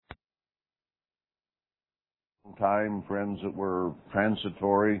Time, friends that were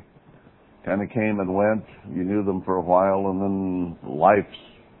transitory, kind of came and went. You knew them for a while, and then life's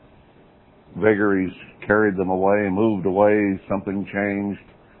vagaries carried them away, moved away, something changed,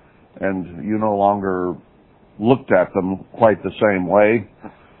 and you no longer looked at them quite the same way.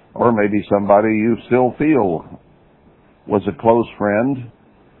 Or maybe somebody you still feel was a close friend,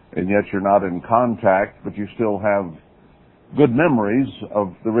 and yet you're not in contact, but you still have good memories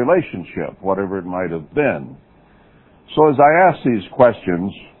of the relationship, whatever it might have been. So as I ask these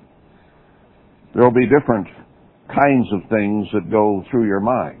questions, there will be different kinds of things that go through your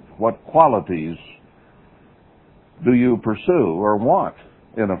mind. What qualities do you pursue or want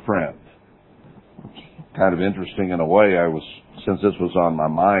in a friend? It's kind of interesting in a way. Since this was on my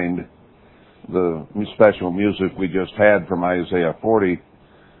mind, the special music we just had from Isaiah 40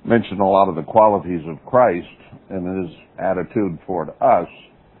 mentioned a lot of the qualities of Christ and his attitude toward us.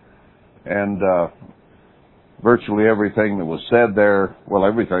 And virtually everything that was said there,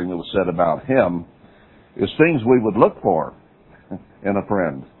 everything that was said about him, is things we would look for in a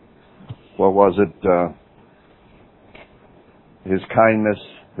friend. What was it? His kindness,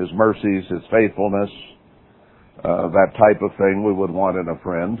 his mercies, his faithfulness, that type of thing we would want in a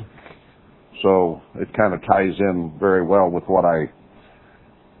friend. So it kind of ties in very well with what I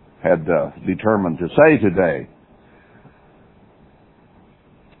had determined to say today.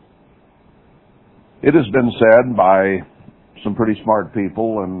 It has been said by some pretty smart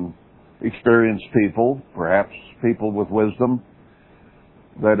people and experienced people, perhaps people with wisdom,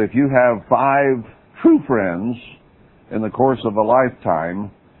 that if you have 5 true friends in the course of a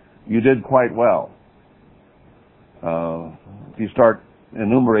lifetime, you did quite well. If you start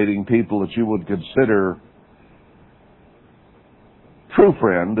enumerating people that you would consider true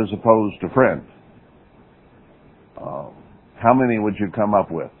friend as opposed to friend, how many would you come up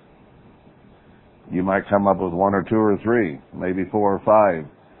with? You might come up with 1 or 2 or 3, maybe 4 or 5.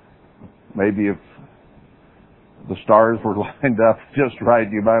 Maybe if the stars were lined up just right,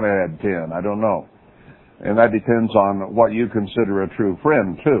 you might have had 10. I don't know. And that depends on what you consider a true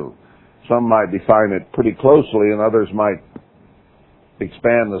friend, too. Some might define it pretty closely, and others might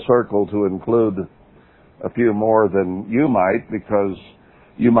expand the circle to include a few more than you might, because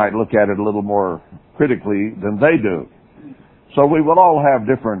you might look at it a little more critically than they do. So we will all have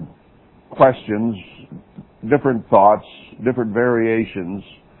different questions, different thoughts, different variations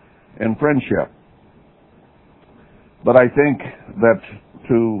in friendship. But I think that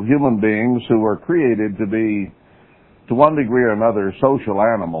to human beings who are created to be, to one degree or another, social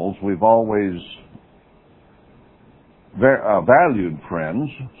animals, we've always valued friends,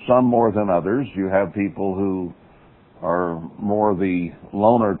 some more than others. You have people who are more the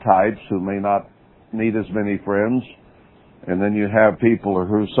loner types who may not need as many friends. And then you have people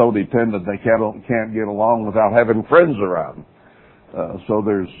who are so dependent they can't get along without having friends around. So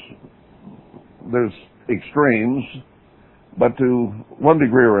there's extremes, but to one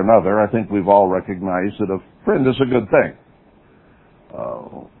degree or another, I think we've all recognized that a friend is a good thing.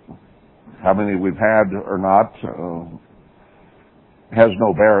 How many we've had or not has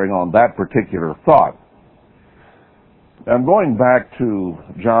no bearing on that particular thought. I'm going back to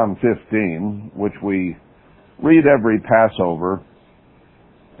John 15, which we read every Passover,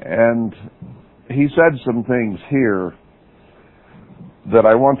 and he said some things here that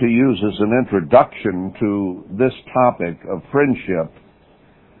I want to use as an introduction to this topic of friendship,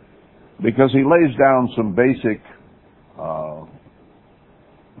 because he lays down some basic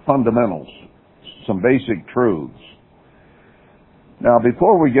fundamentals, some basic truths. Now,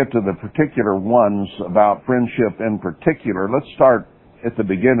 before we get to the particular ones about friendship in particular, let's start at the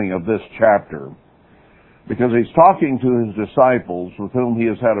beginning of this chapter, because he's talking to his disciples with whom he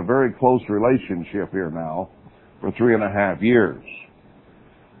has had a very close relationship here now for 3.5 years.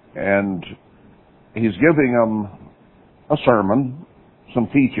 And he's giving them a sermon, some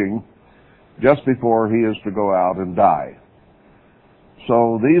teaching, just before he is to go out and die.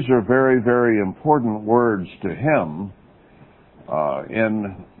 So these are very, very important words to him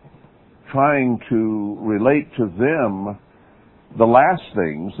in trying to relate to them the last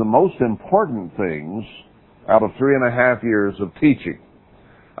things, the most important things out of 3.5 years of teaching.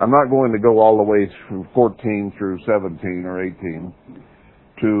 I'm not going to go all the way through 14 through 17 or 18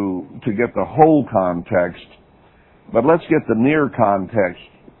 to get the whole context, but let's get the near context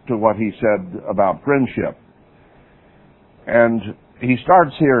to what he said about friendship. And he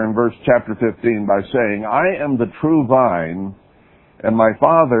starts here in chapter 15 by saying, I am the true vine, and my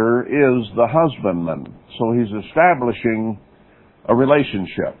Father is the husbandman. So he's establishing a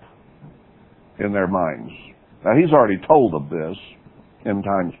relationship in their minds. Now, he's already told of this in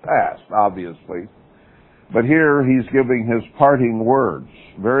times past, obviously, But here he's giving his parting words,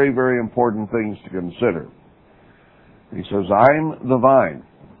 very, very important things to consider. He says, I'm the vine.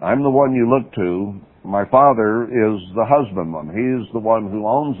 I'm the one you look to. My Father is the husbandman. He is the one who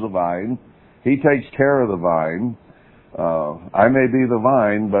owns the vine. He takes care of the vine. I may be the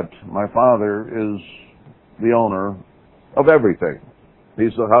vine, but my Father is the owner of everything.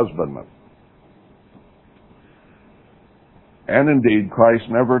 He's the husbandman. And indeed, Christ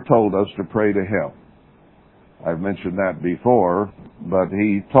never told us to pray to him. I've mentioned that before, but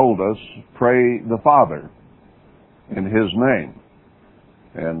he told us, pray the Father in his name.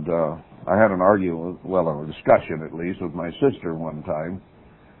 And I had an argument, a discussion at least, with my sister one time.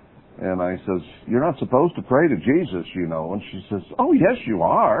 And I says, you're not supposed to pray to Jesus, you know. And she says, oh, yes, you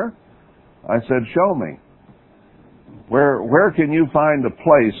are. I said, show me. Where can you find a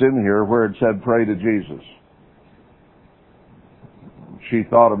place in here where it said pray to Jesus? She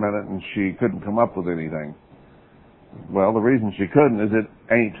thought a minute and she couldn't come up with anything. Well, the reason she couldn't is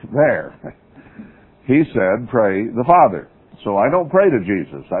it ain't there. He said, pray the Father. So I don't pray to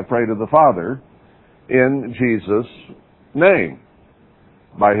Jesus. I pray to the Father in Jesus' name,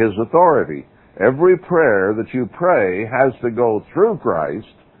 by his authority. Every prayer that you pray has to go through Christ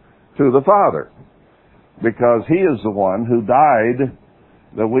to the Father, because he is the one who died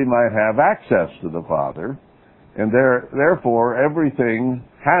that we might have access to the Father, and therefore everything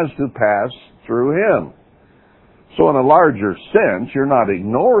has to pass through him. So in a larger sense, you're not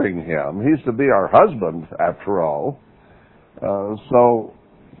ignoring him. He's to be our husband, after all. So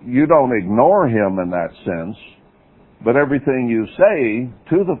you don't ignore him in that sense, but everything you say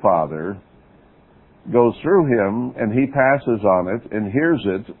to the Father goes through him, and he passes on it and hears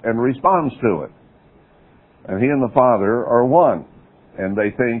it and responds to it. And he and the Father are one, and they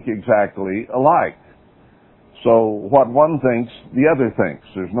think exactly alike. So what one thinks, the other thinks.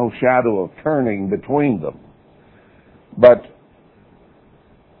 There's no shadow of turning between them. But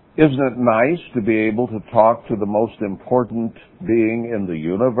isn't it nice to be able to talk to the most important being in the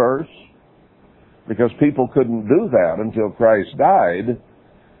universe? Because people couldn't do that until Christ died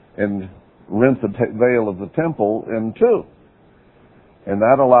and rent the veil of the temple in two. And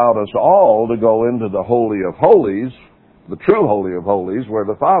that allowed us all to go into the Holy of Holies, the true Holy of Holies, where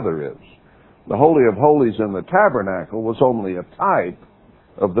the Father is. The Holy of Holies in the tabernacle was only a type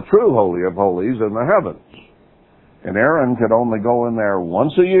of the true Holy of Holies in the heavens. And Aaron could only go in there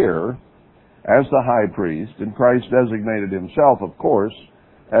once a year as the high priest, and Christ designated himself, of course,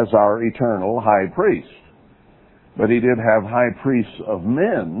 as our eternal high priest. But he did have high priests of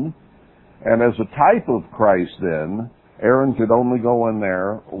men, and as a type of Christ then, Aaron could only go in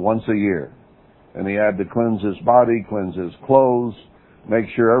there once a year. And he had to cleanse his body, cleanse his clothes, make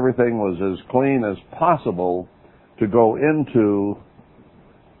sure everything was as clean as possible to go into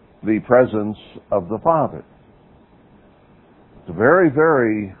the presence of the Father. It's very,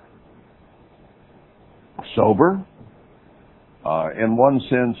 very sober. In one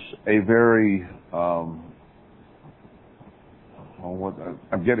sense, a very, I'm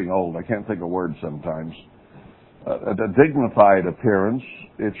getting old, I can't think of words sometimes. A dignified appearance.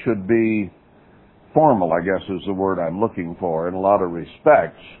 It should be formal, I guess is the word I'm looking for, in a lot of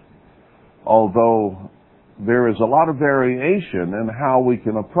respects, although there is a lot of variation in how we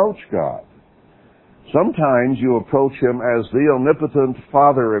can approach God. Sometimes you approach him as the omnipotent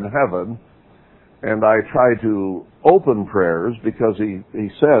Father in heaven, and I try to open prayers because he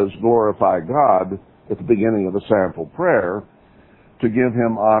says, glorify God at the beginning of the sample prayer, to give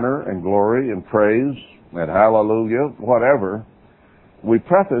him honor and glory and praise and hallelujah, whatever. We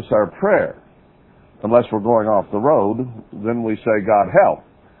preface our prayer. Unless we're going off the road, then we say, God help,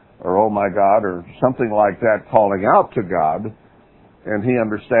 or oh my God, or something like that, calling out to God, and he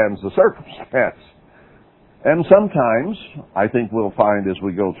understands the circumstance. And sometimes, I think we'll find as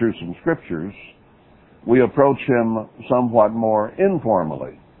we go through some scriptures, we approach him somewhat more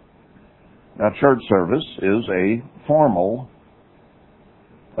informally. Now, church service is a formal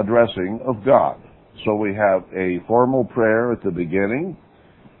addressing of God. So we have a formal prayer at the beginning,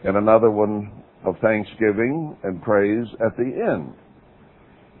 and another one of thanksgiving and praise at the end.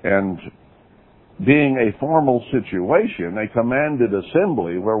 And being a formal situation, a commanded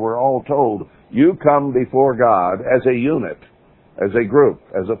assembly where we're all told, you come before God as a unit, as a group,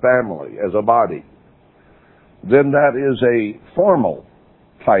 as a family, as a body, then that is a formal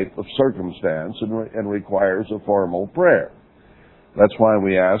type of circumstance and requires a formal prayer. That's why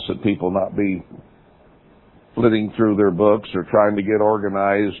we ask that people not be flitting through their books or trying to get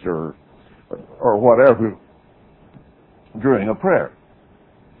organized or whatever during a prayer.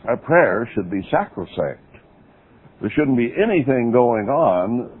 A prayer should be sacrosanct. There shouldn't be anything going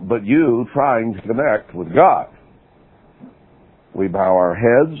on but you trying to connect with God. We bow our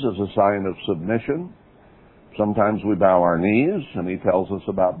heads as a sign of submission. Sometimes we bow our knees, and he tells us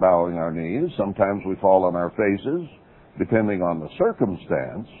about bowing our knees. Sometimes we fall on our faces, depending on the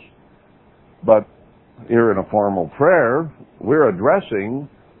circumstance. But here in a formal prayer, we're addressing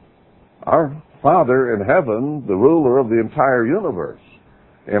our Father in heaven, the ruler of the entire universe.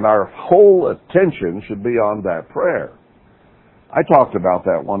 And our whole attention should be on that prayer. I talked about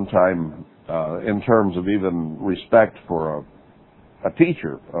that one time in terms of even respect for a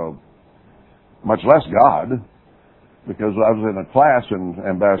teacher, much less God, because I was in a class in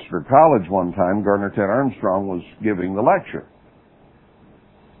Ambassador College one time. Gardner 10 Armstrong was giving the lecture.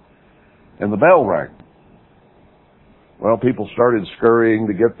 And the bell rang. Well, people started scurrying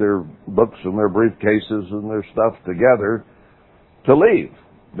to get their books and their briefcases and their stuff together to leave.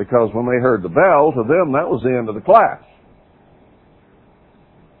 Because when they heard the bell, to them, that was the end of the class.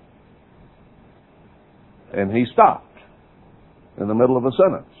 And he stopped in the middle of a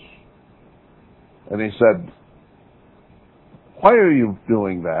sentence. And he said, "Why are you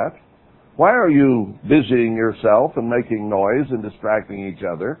doing that? Why are you busying yourself and making noise and distracting each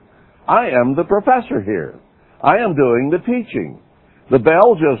other? I am the professor here. I am doing the teaching. The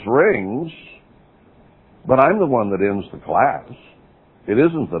bell just rings, but I'm the one that ends the class. It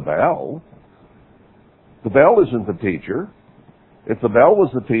isn't the bell. The bell isn't the teacher. If the bell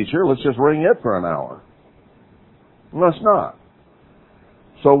was the teacher, let's just ring it for an hour." Well, it's not.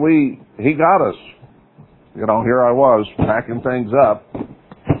 So he got us. You know, here I was packing things up,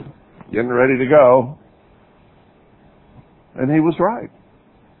 getting ready to go. And he was right.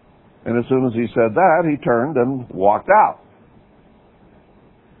 And as soon as he said that, he turned and walked out.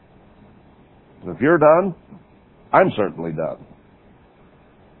 If you're done, I'm certainly done.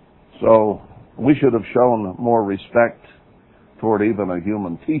 So we should have shown more respect toward even a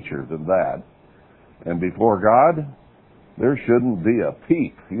human teacher than that. And before God, there shouldn't be a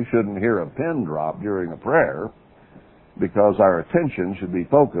peep. You shouldn't hear a pin drop during a prayer, because our attention should be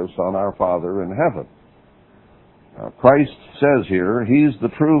focused on our Father in heaven. Christ says here, He's the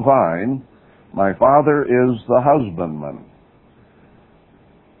true vine, my Father is the husbandman.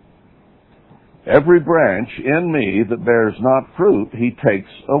 Every branch in me that bears not fruit, He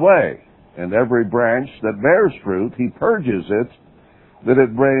takes away. And every branch that bears fruit, He purges it, that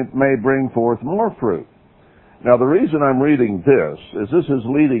it may bring forth more fruit. Now, the reason I'm reading this is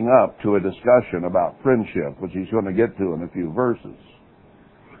leading up to a discussion about friendship, which he's going to get to in a few verses.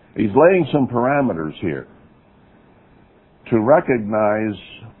 He's laying some parameters here to recognize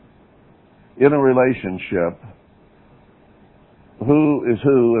in a relationship who is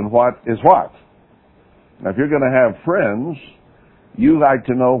who and what is what. Now, if you're going to have friends, you like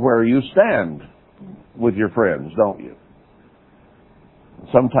to know where you stand with your friends, don't you?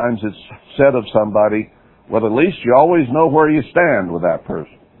 Sometimes it's said of somebody, well, at least you always know where you stand with that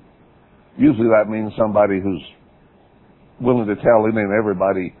person. Usually that means somebody who's willing to tell any and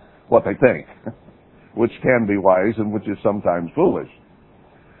everybody what they think, which can be wise and which is sometimes foolish.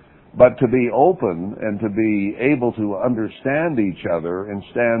 But to be open and to be able to understand each other and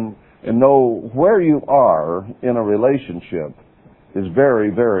stand and know where you are in a relationship is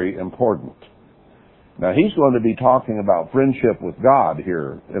very, very important. Now, he's going to be talking about friendship with God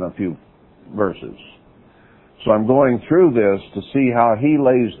here in a few verses. So I'm going through this to see how he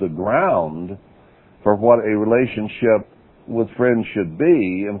lays the ground for what a relationship with friends should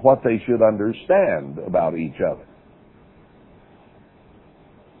be and what they should understand about each other.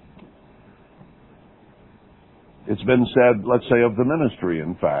 It's been said, let's say, of the ministry,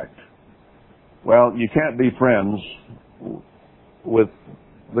 in fact, well, you can't be friends with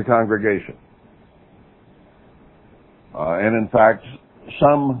the congregation. And in fact,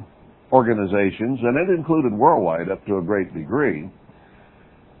 some organizations, and it included worldwide up to a great degree,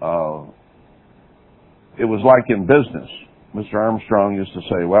 it was like in business. Mr. Armstrong used to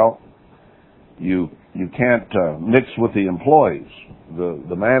say, well, you can't mix with the employees.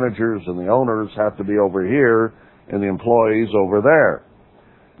 The managers and the owners have to be over here and the employees over there.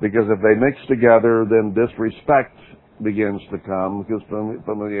 Because if they mix together, then disrespect begins to come, because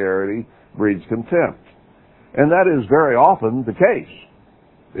familiarity breeds contempt. And that is very often the case.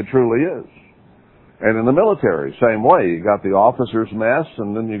 It truly is. And in the military, same way. You got the officers' mess,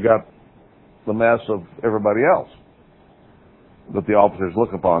 and then you got the mess of everybody else that the officers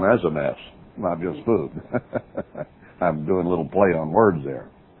look upon as a mess, not just food. I'm doing a little play on words there.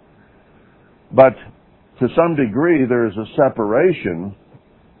 But to some degree, there's a separation,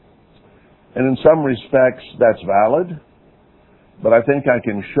 and in some respects, that's valid. But I think I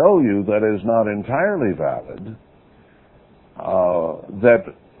can show you that it is not entirely valid, that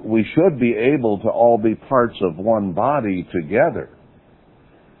we should be able to all be parts of one body together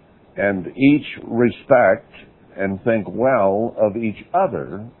and each respect and think well of each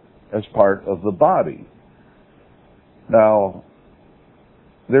other as part of the body. Now,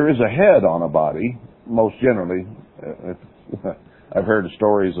 there is a head on a body, most generally. I've heard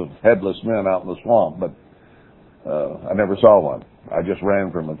stories of headless men out in the swamp, but I never saw one. I just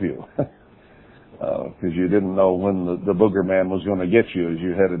ran from a few. Because you didn't know when the booger man was going to get you as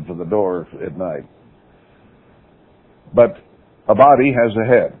you headed for the door at night. But a body has a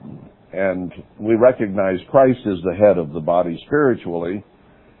head, and we recognize Christ is the head of the body spiritually,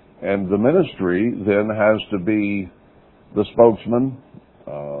 and the ministry then has to be the spokesman,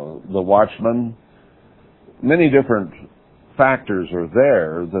 the watchman. Many different factors are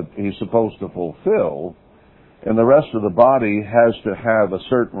there that he's supposed to fulfill, and the rest of the body has to have a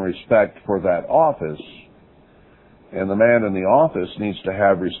certain respect for that office, and the man in the office needs to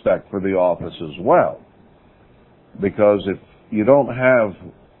have respect for the office as well. Because if you don't have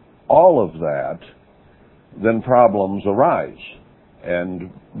all of that, then problems arise.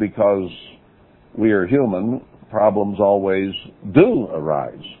 And because we are human, problems always do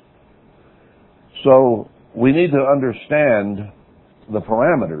arise. So we need to understand the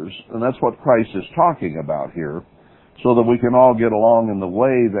parameters, and that's what Christ is talking about here, so that we can all get along in the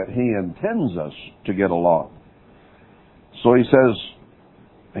way that he intends us to get along. So he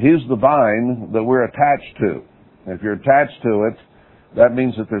says, he's the vine that we're attached to. If you're attached to it, that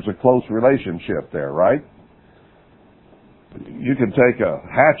means that there's a close relationship there, right? You can take a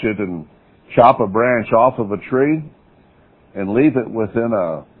hatchet and chop a branch off of a tree and leave it within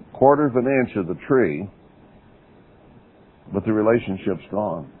a quarter of an inch of the tree, but the relationship's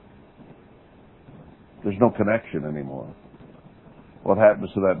gone. There's no connection anymore. What happens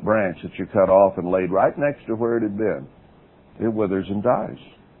to that branch that you cut off and laid right next to where it had been? It withers and dies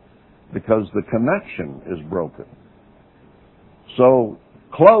because the connection is broken. So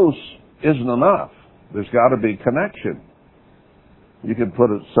close isn't enough. There's got to be connection. You can put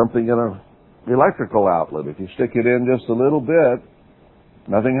something in an electrical outlet. If you stick it in just a little bit,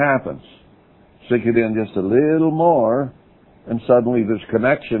 nothing happens. Stick it in just a little more, and suddenly there's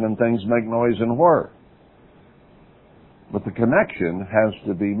connection and things make noise and whir. But the connection has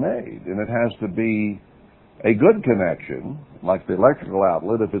to be made, and it has to be a good connection, like the electrical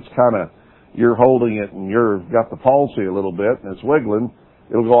outlet. If it's kind of, you're holding it and you've got the palsy a little bit and it's wiggling,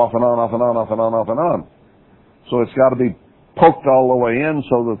 it'll go off and on, off and on, off and on, off and on. So it's got to be poked all the way in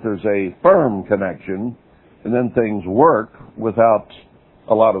so that there's a firm connection, and then things work without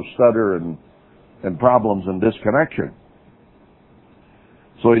a lot of stutter and problems and disconnection.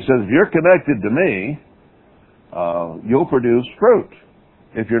 So he says, if you're connected to me, you'll produce fruit.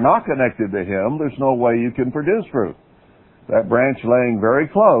 If you're not connected to him, there's no way you can produce fruit. That branch laying very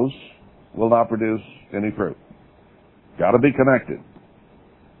close will not produce any fruit. Got to be connected.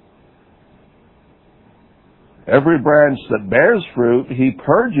 Every branch that bears fruit, he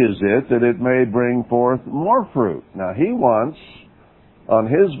purges it that it may bring forth more fruit. Now, he wants, on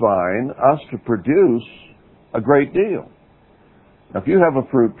his vine, us to produce a great deal. Now, if you have a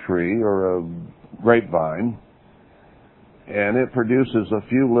fruit tree or a grapevine, and it produces a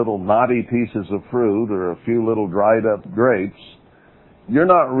few little knotty pieces of fruit or a few little dried up grapes, you're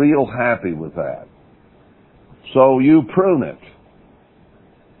not real happy with that. So you prune it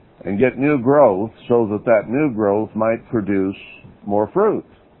and get new growth so that that new growth might produce more fruit.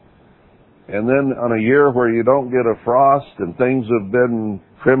 And then on a year where you don't get a frost and things have been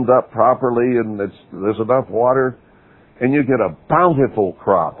trimmed up properly and there's enough water, and you get a bountiful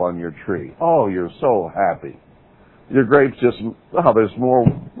crop on your tree. Oh, you're so happy. Your grapes there's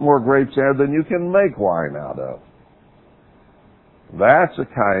more grapes there than you can make wine out of. That's a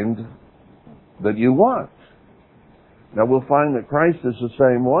kind that you want. Now we'll find that Christ is the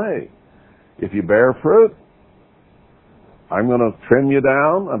same way. If you bear fruit, I'm going to trim you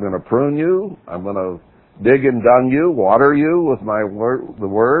down, I'm going to prune you, I'm going to dig and dung you, water you with my word, the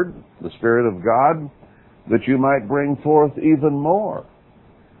Word, the Spirit of God, that you might bring forth even more.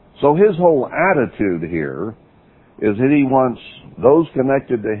 So his whole attitude here is that he wants those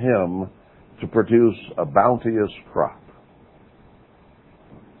connected to him to produce a bounteous crop.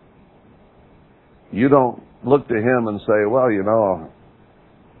 You don't look to him and say, well, you know,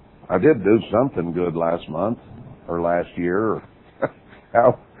 I did do something good last month or last year, or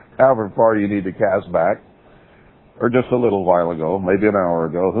however far you need to cast back, or just a little while ago, maybe an hour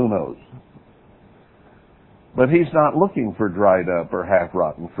ago, who knows. But he's not looking for dried up or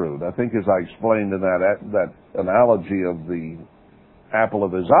half-rotten fruit. I think as I explained in that analogy of the apple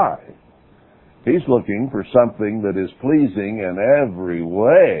of his eye, He's looking for something that is pleasing in every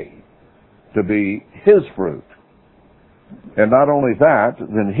way to be His fruit. And not only that,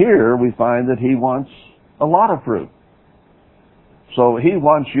 then here we find that He wants a lot of fruit. So He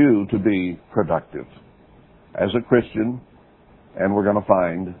wants you to be productive as a Christian, and we're going to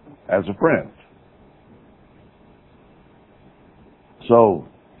find as a friend. So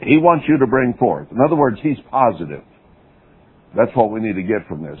He wants you to bring forth. In other words, He's positive. That's what we need to get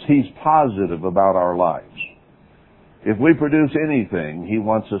from this. He's positive about our lives. If we produce anything, He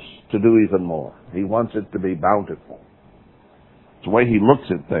wants us to do even more. He wants it to be bountiful. It's the way He looks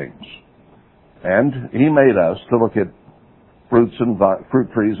at things. And He made us to look at fruit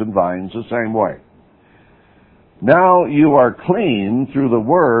trees and vines the same way. Now you are clean through the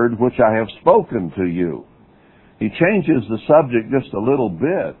word which I have spoken to you. He changes the subject just a little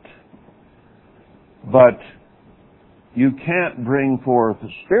bit, but you can't bring forth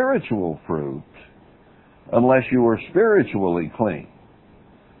spiritual fruit unless you are spiritually clean.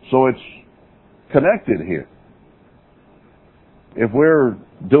 So it's connected here. If we're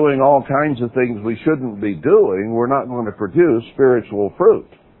doing all kinds of things we shouldn't be doing, we're not going to produce spiritual fruit.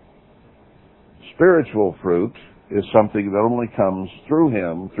 Spiritual fruit is something that only comes through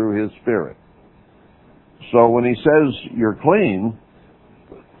Him, through His Spirit. So when He says you're clean,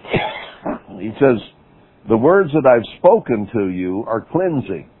 He says, the words that I've spoken to you are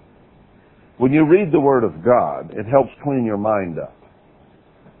cleansing. When you read the Word of God, it helps clean your mind up.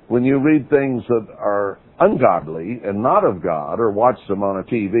 When you read things that are ungodly and not of God, or watch them on a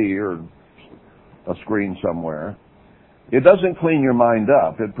TV or a screen somewhere, it doesn't clean your mind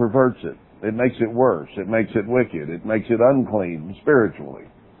up. It perverts it. It makes it worse. It makes it wicked. It makes it unclean spiritually.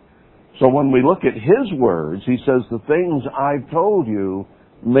 So when we look at His words, He says, the things I've told you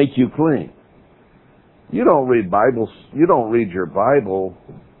make you clean. You don't read your Bible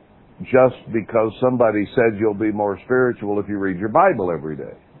just because somebody said you'll be more spiritual if you read your Bible every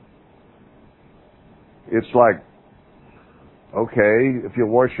day. It's like, okay, if you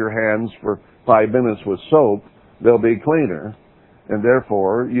wash your hands for 5 minutes with soap, they'll be cleaner, and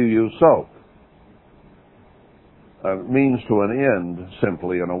therefore you use soap. Means to an end,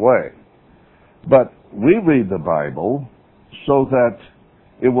 simply, in a way. But we read the Bible so that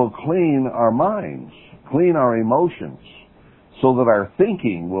it will clean our minds, clean our emotions, so that our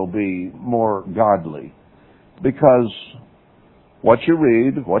thinking will be more godly. Because what you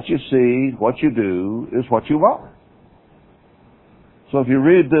read, what you see, what you do is what you are. So if you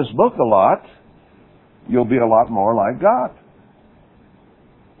read this book a lot, you'll be a lot more like God.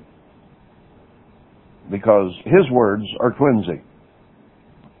 Because His words are cleansing.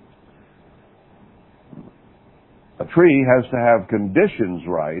 A tree has to have conditions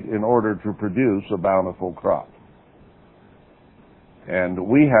right in order to produce a bountiful crop. And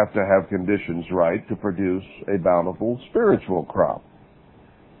we have to have conditions right to produce a bountiful spiritual crop.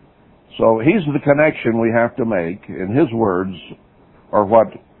 So He's the connection we have to make, and His words are what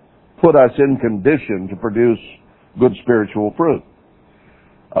put us in condition to produce good spiritual fruit.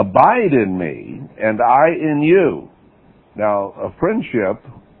 Abide in me, and I in you. Now, a friendship,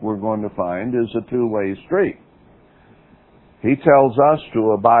 we're going to find, is a two-way street. He tells us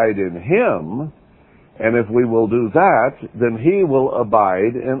to abide in Him, and if we will do that, then He will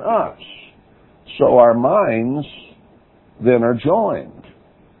abide in us. So our minds then are joined.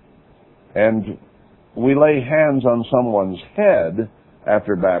 And we lay hands on someone's head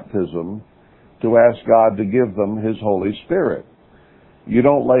after baptism to ask God to give them His Holy Spirit. You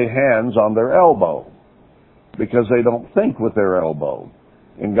don't lay hands on their elbow because they don't think with their elbow.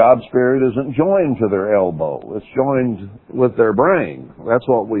 And God's Spirit isn't joined to their elbow. It's joined with their brain. That's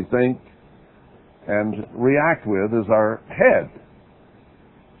what we think and react with is our head.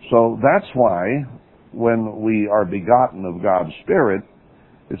 So that's why when we are begotten of God's Spirit,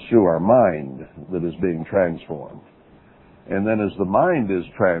 it's through our mind that is being transformed. And then as the mind is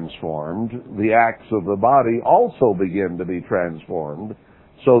transformed, the acts of the body also begin to be transformed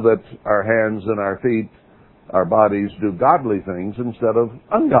so that our hands and our feet, our bodies do godly things instead of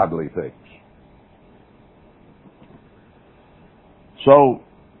ungodly things. So,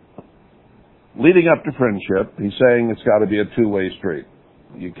 leading up to friendship, he's saying it's got to be a two-way street.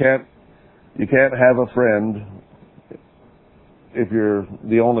 You can't have a friend if you're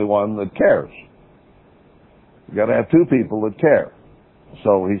the only one that cares. You got to have two people that care.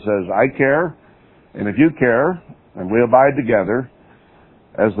 So he says, I care, and if you care, and we abide together,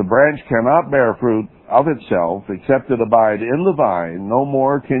 as the branch cannot bear fruit of itself except it abide in the vine, no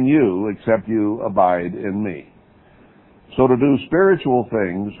more can you except you abide in me. So to do spiritual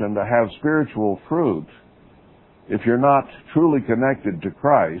things and to have spiritual fruit, if you're not truly connected to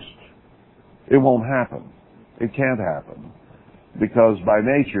Christ, It won't happen. It can't happen. Because by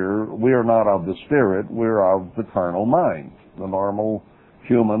nature, we are not of the Spirit, we're of the carnal mind, the normal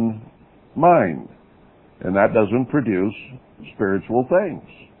human mind. And that doesn't produce spiritual things.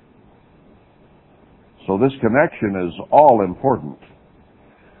 So this connection is all important.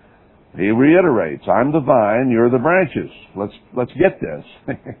 He reiterates, I'm the vine, you're the branches. Let's get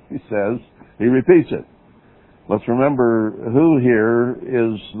this. He repeats it. Let's remember who here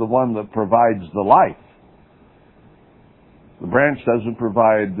is the one that provides the life. The branch doesn't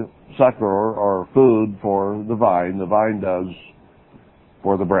provide succor or food for the vine does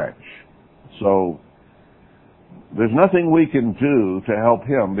for the branch. So there's nothing we can do to help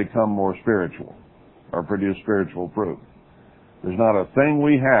him become more spiritual or produce spiritual fruit. There's not a thing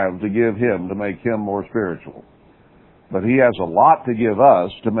we have to give him to make him more spiritual. But he has a lot to give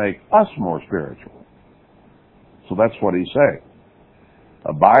us to make us more spiritual. So that's what he's saying.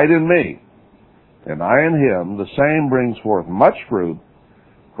 Abide in me, and I in him, the same brings forth much fruit,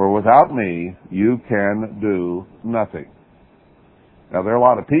 for without me you can do nothing. Now there are a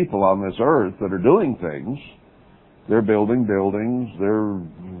lot of people on this earth that are doing things. They're building buildings, they're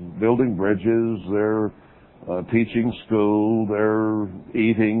building bridges, they're teaching school, they're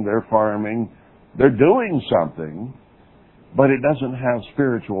eating, they're farming. They're doing something, but it doesn't have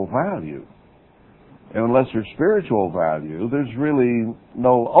spiritual value. And unless there's spiritual value, there's really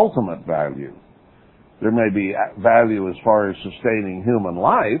no ultimate value. There may be value as far as sustaining human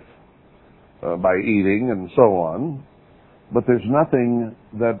life by eating and so on, but there's nothing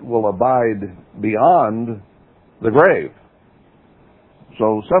that will abide beyond the grave.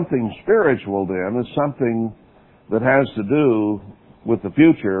 So something spiritual then is something that has to do with the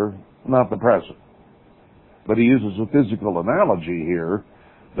future, not the present. But he uses a physical analogy here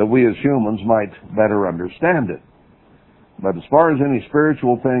that we as humans might better understand it. But as far as any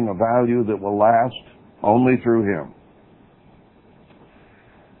spiritual thing of value that will last, only through him.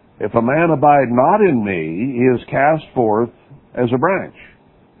 If a man abide not in me, he is cast forth as a branch.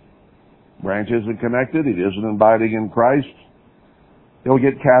 Branch isn't connected, he isn't abiding in Christ, he'll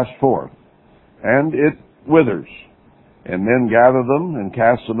get cast forth. And it withers. And men gather them and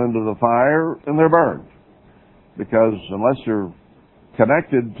cast them into the fire, and they're burned. Because unless they're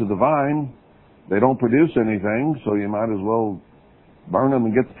connected to the vine, they don't produce anything, so you might as well burn them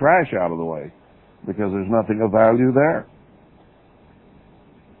and get the trash out of the way, because there's nothing of value there.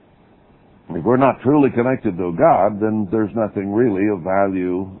 If we're not truly connected to God, then there's nothing really of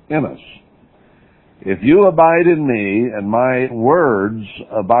value in us. If you abide in me, and my words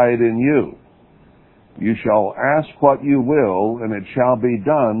abide in you, you shall ask what you will, and it shall be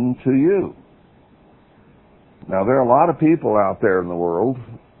done to you. Now, there are a lot of people out there in the world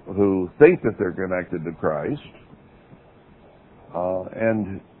who think that they're connected to Christ,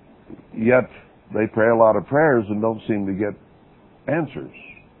 and yet they pray a lot of prayers and don't seem to get answers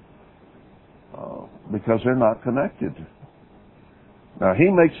because they're not connected. Now, he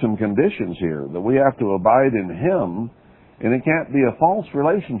makes some conditions here that we have to abide in him, and it can't be a false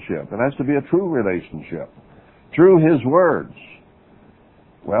relationship. It has to be a true relationship through his words.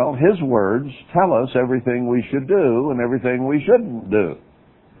 Well, his words tell us everything we should do and everything we shouldn't do.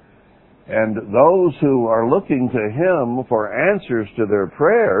 And those who are looking to him for answers to their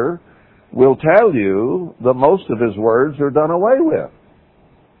prayer will tell you that most of his words are done away with,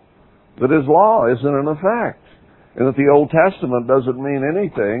 that his law isn't in effect, and that the Old Testament doesn't mean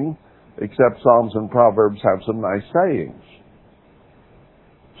anything except Psalms and Proverbs have some nice sayings.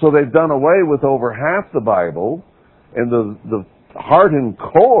 So they've done away with over half the Bible, and the heart and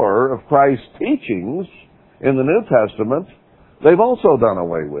core of Christ's teachings in the New Testament, they've also done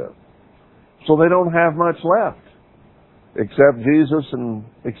away with. So they don't have much left. Accept Jesus and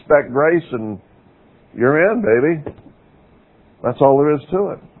expect grace, and you're in, baby. That's all there is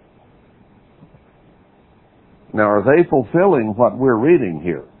to it. Now, are they fulfilling what we're reading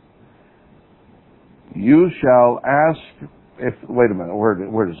here? You shall ask, wait a minute,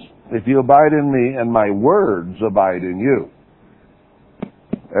 where does, if you abide in me and my words abide in you.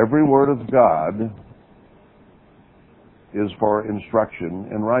 Every word of God is for instruction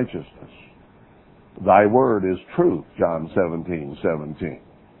in righteousness. Thy word is truth, John 17:17.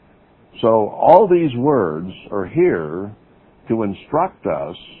 So all these words are here to instruct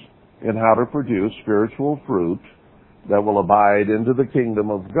us in how to produce spiritual fruit that will abide into the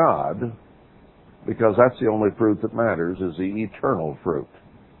kingdom of God, because that's the only fruit that matters, is the eternal fruit.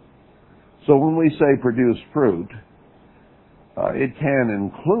 So when we say produce fruit, it can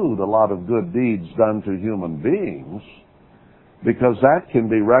include a lot of good deeds done to human beings, because that can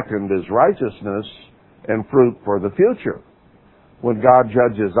be reckoned as righteousness and fruit for the future. when God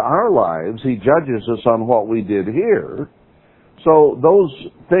judges our lives, He judges us on what we did here. So those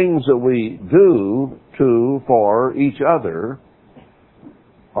things that we do for each other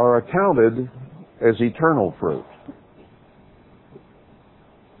are accounted as eternal fruit.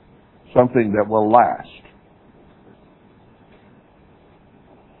 Something that will last.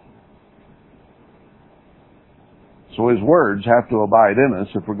 So His words have to abide in us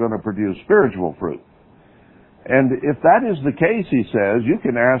if we're going to produce spiritual fruit. And if that is the case, He says, you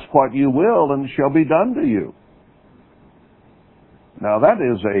can ask what you will and it shall be done to you. Now that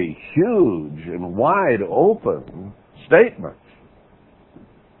is a huge and wide open statement.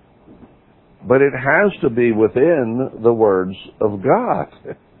 But it has to be within the words of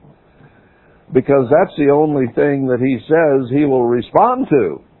God. Because that's the only thing that He says He will respond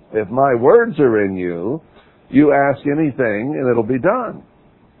to. If my words are in you, you ask anything and it'll be done.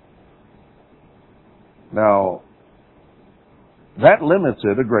 Now, that limits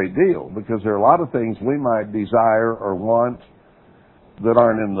it a great deal because there are a lot of things we might desire or want that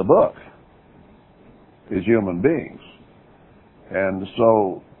aren't in the book as human beings. And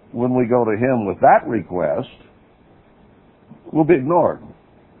so when we go to Him with that request, we'll be ignored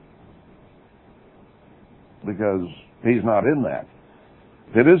because He's not in that.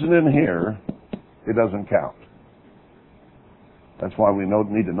 If it isn't in here, it doesn't count. That's why we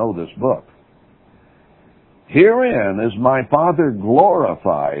need to know this book. Herein is my Father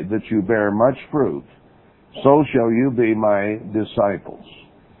glorified, that you bear much fruit, so shall you be my disciples.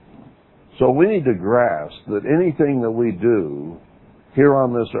 So we need to grasp that anything that we do here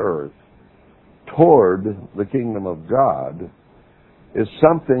on this earth toward the kingdom of God is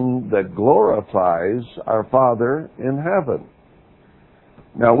something that glorifies our Father in heaven.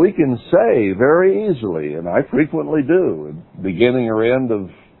 Now we can say very easily, and I frequently do, at the beginning or end of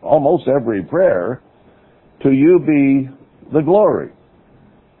almost every prayer, to you be the glory.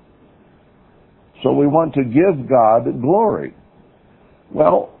 So we want to give God glory.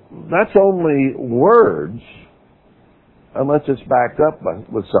 Well, that's only words unless it's backed up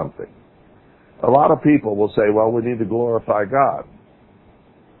with something. A lot of people will say, well, we need to glorify God.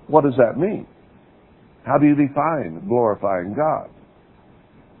 What does that mean? How do you define glorifying God?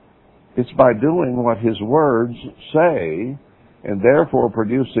 It's by doing what His words say and therefore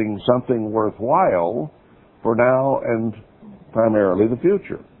producing something worthwhile for now and primarily the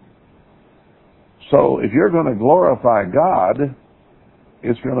future. So if you're going to glorify God,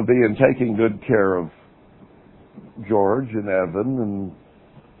 it's going to be in taking good care of George and Evan and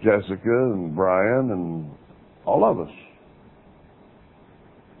Jessica and Brian and all of us.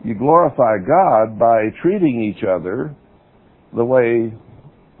 You glorify God by treating each other the way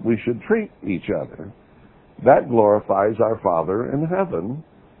we should treat each other. That glorifies our Father in heaven,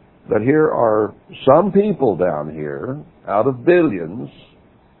 that here are some people down here, out of billions,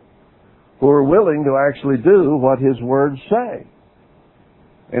 who are willing to actually do what His words say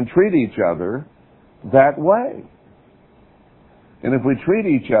and treat each other that way. And if we treat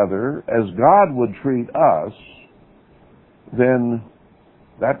each other as God would treat us, then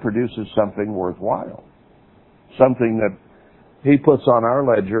that produces something worthwhile. Something that He puts on our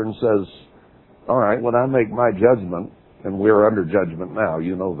ledger and says, all right, when I make my judgment, and we're under judgment now,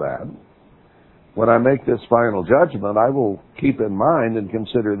 you know that. When I make this final judgment, I will keep in mind and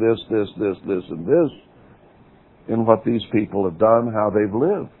consider this, and this in what these people have done, how they've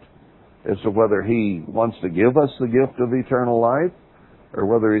lived, as to whether He wants to give us the gift of eternal life, or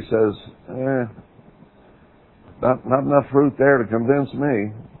whether He says, not enough fruit there to convince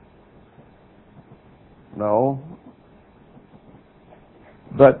me. No.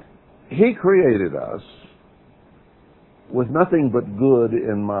 But He created us with nothing but good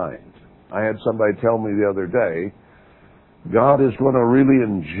in mind. I had somebody tell me the other day, God is going to really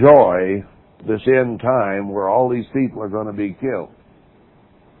enjoy this end time where all these people are going to be killed.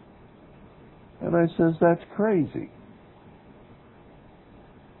 And I says, that's crazy.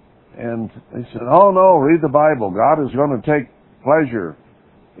 And they said, oh no, read the Bible. God is going to take pleasure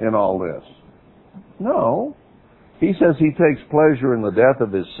in all this. No. He says He takes pleasure in the death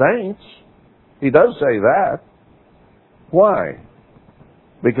of His saints. He does say that. Why?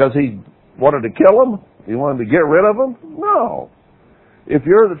 Because He wanted to kill them? He wanted to get rid of them? No. If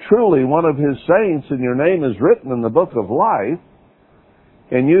you're truly one of His saints and your name is written in the book of life,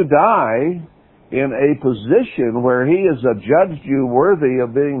 and you die in a position where He has adjudged you worthy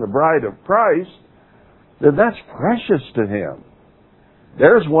of being the bride of Christ, then that's precious to Him.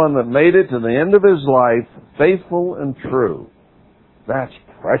 There's one that made it to the end of his life faithful and true. That's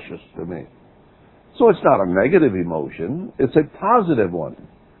precious to me. So it's not a negative emotion, it's a positive one.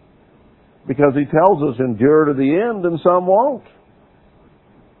 Because He tells us endure to the end and some won't.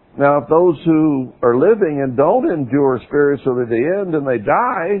 Now, if those who are living and don't endure spiritually to the end and they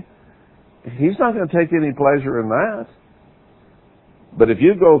die, he's not going to take any pleasure in that. But if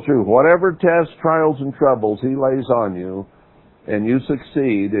you go through whatever tests, trials, and troubles he lays on you, and you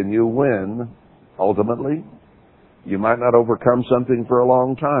succeed and you win, ultimately, you might not overcome something for a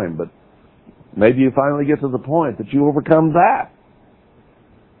long time, but maybe you finally get to the point that you overcome that.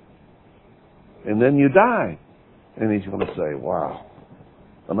 And then you die. And he's going to say, wow,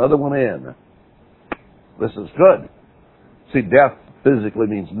 another one in. This is good. See, death physically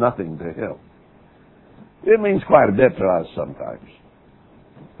means nothing to him. It means quite a bit to us sometimes.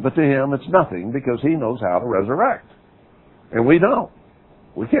 But to him, it's nothing because he knows how to resurrect. And we don't.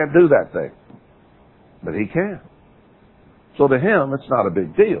 We can't do that thing. But he can. So to him, it's not a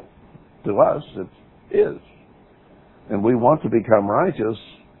big deal. To us, it is. And we want to become righteous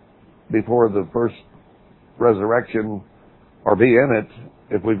before the first resurrection or be in it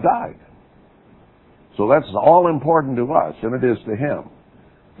if we've died. So that's all important to us, and it is to him.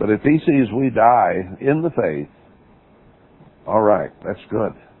 But if he sees we die in the faith, all right, that's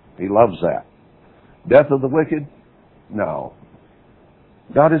good. He loves that. Death of the wicked? No.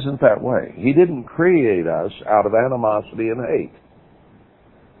 God isn't that way. He didn't create us out of animosity and hate.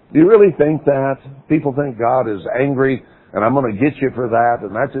 Do you really think that? People think God is angry and I'm going to get you for that,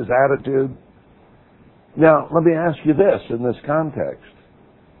 and that's his attitude. Now, let me ask you this in this context.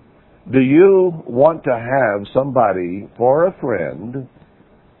 Do you want to have somebody for a friend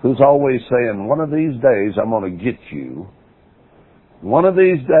who's always saying, one of these days I'm going to get you. One of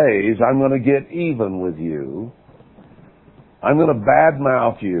these days I'm going to get even with you. I'm going to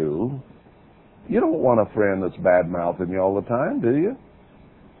badmouth you. You don't want a friend that's badmouthing you all the time, do you?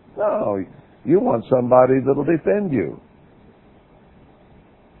 No, you want somebody that'll defend you.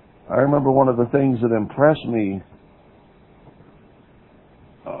 I remember one of the things that impressed me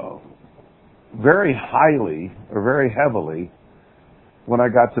very highly or very heavily when I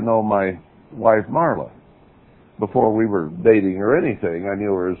got to know my wife Marla. Before we were dating or anything, I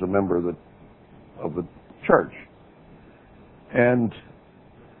knew her as a member of the church. And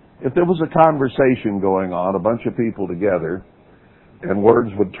if there was a conversation going on, a bunch of people together, and words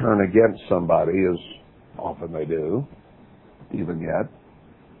would turn against somebody, as often they do, even yet,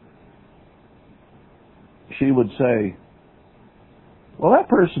 she would say, well, that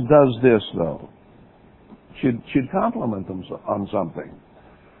person does this, though. She'd compliment them on something.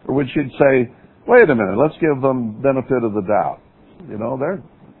 Or would she'd say, wait a minute, let's give them benefit of the doubt. You know,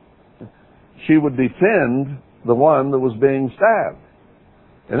 she would defend the one that was being stabbed.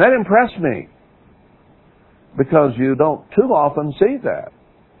 And that impressed me. Because you don't too often see that.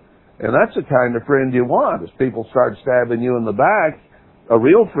 And that's the kind of friend you want. As people start stabbing you in the back, a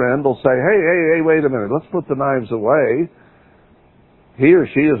real friend will say, hey, wait a minute, let's put the knives away. He or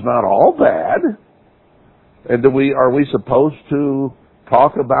she is not all bad. And are we supposed to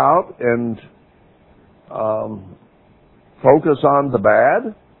talk about and focus on the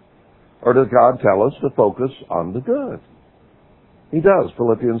bad? Or does God tell us to focus on the good? He does,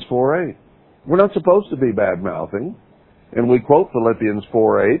 Philippians 4:8. We're not supposed to be bad-mouthing. And we quote Philippians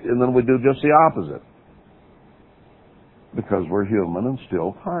 4:8, and then we do just the opposite. Because we're human and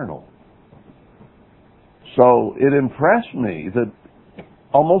still carnal. So it impressed me that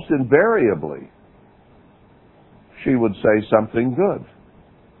almost invariably she would say something good.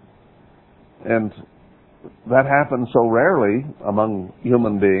 And that happens so rarely among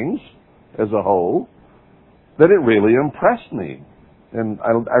human beings as a whole that it really impressed me. And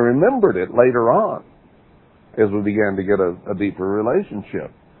I remembered it later on as we began to get a deeper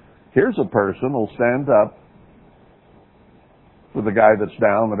relationship. Here's a person who'll stand up for the guy that's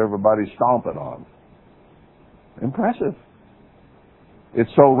down that everybody's stomping on. Impressive. It's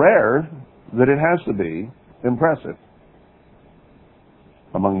so rare that it has to be impressive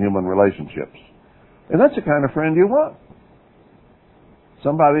among human relationships. And that's the kind of friend you want.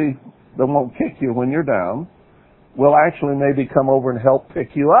 Somebody that won't kick you when you're down will actually maybe come over and help pick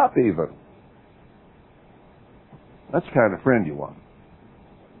you up even. That's the kind of friend you want.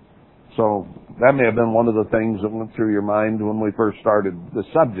 So that may have been one of the things that went through your mind when we first started the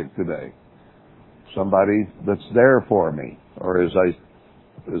subject today. Somebody that's there for me. Or as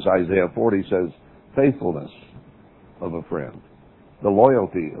Isaiah 40 says, faithfulness of a friend. The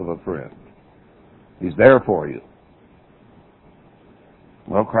loyalty of a friend. He's there for you.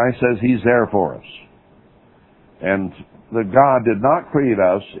 Well, Christ says he's there for us. And that God did not create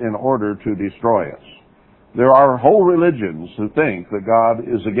us in order to destroy us. There are whole religions who think that God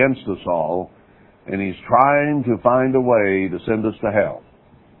is against us all, and he's trying to find a way to send us to hell.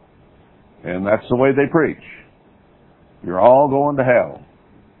 And that's the way they preach. You're all going to hell.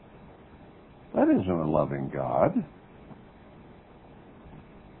 That isn't a loving God.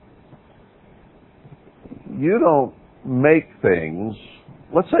 You don't make things.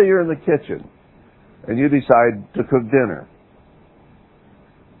 Let's say you're in the kitchen and you decide to cook dinner.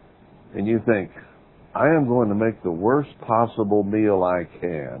 And you think, I am going to make the worst possible meal I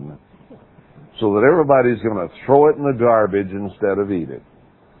can so that everybody's going to throw it in the garbage instead of eat it.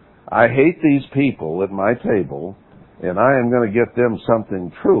 I hate these people at my table, and I am going to get them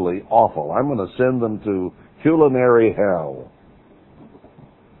something truly awful. I'm going to send them to culinary hell.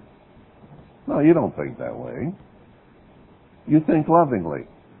 No, you don't think that way. You think lovingly.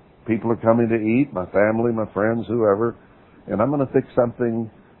 People are coming to eat, my family, my friends, whoever, and I'm going to fix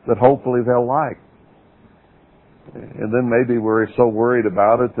something that hopefully they'll like. And then maybe we're so worried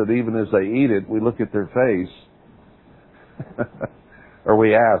about it that even as they eat it, we look at their face. Or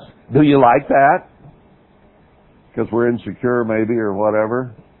we ask, do you like that? Because we're insecure maybe or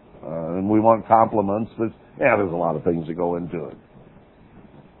whatever. And we want compliments. There's a lot of things that go into it.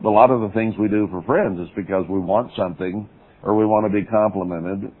 A lot of the things we do for friends is because we want something or we want to be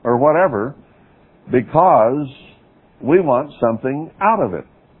complimented or whatever, because we want something out of it.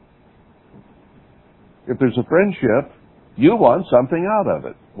 If there's a friendship, you want something out of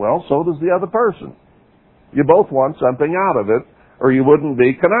it. Well, so does the other person. You both want something out of it, or you wouldn't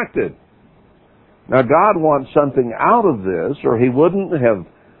be connected. Now, God wants something out of this, or He wouldn't have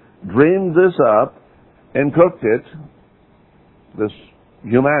dreamed this up and cooked it, this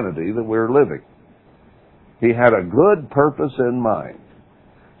humanity that we're living. He had a good purpose in mind.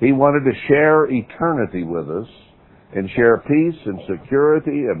 He wanted to share eternity with us and share peace and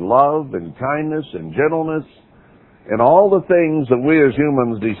security and love and kindness and gentleness and all the things that we as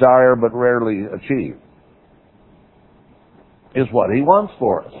humans desire but rarely achieve. Is what He wants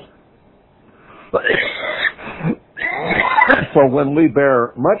for us. So when we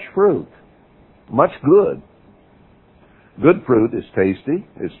bear much fruit, much good fruit is tasty,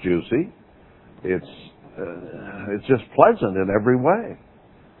 it's juicy, it's just pleasant in every way.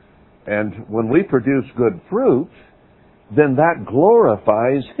 And when we produce good fruit, then that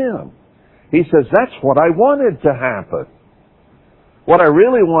glorifies Him. He says, that's what I wanted to happen. What I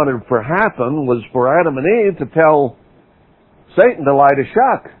really wanted to happen was for Adam and Eve to tell Satan to light a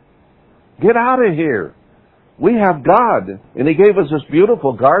shuck. Get out of here. We have God, and He gave us this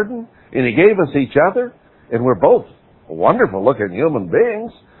beautiful garden, and He gave us each other, and we're both wonderful looking human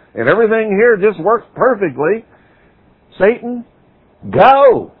beings, and everything here just works perfectly. Satan,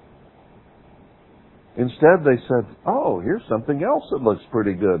 go! Instead, they said, oh, here's something else that looks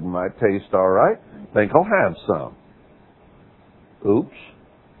pretty good and might taste all right. Think I'll have some. Oops.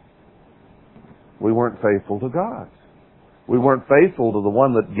 We weren't faithful to God. We weren't faithful to the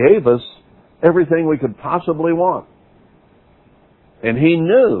one that gave us everything we could possibly want. And He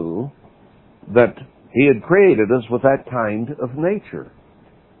knew that He had created us with that kind of nature.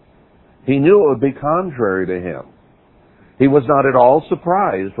 He knew it would be contrary to Him. He was not at all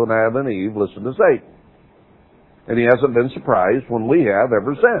surprised when Adam and Eve listened to Satan. And He hasn't been surprised when we have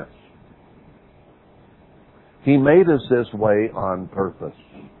ever since. He made us this way on purpose.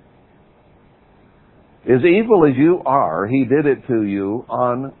 As evil as you are, He did it to you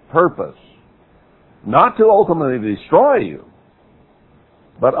on purpose. Not to ultimately destroy you,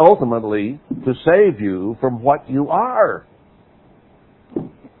 but ultimately to save you from what you are.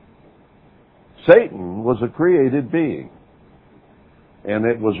 Satan was a created being, and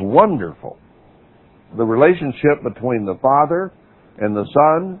it was wonderful. The relationship between the Father and the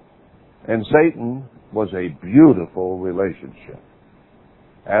Son and Satan was a beautiful relationship,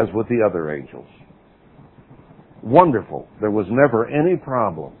 as with the other angels. Wonderful. There was never any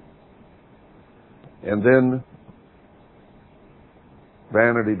problem. And then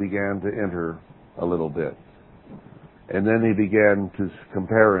vanity began to enter a little bit. And then he began to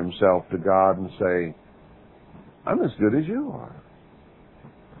compare himself to God and say, I'm as good as you are.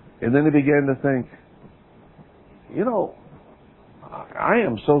 And then he began to think, I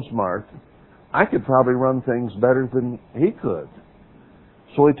am so smart, I could probably run things better than he could.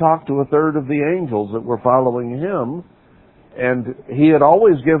 So he talked to a third of the angels that were following him, and he had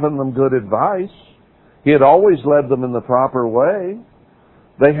always given them good advice. He had always led them in the proper way.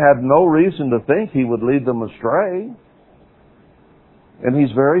 They had no reason to think he would lead them astray. And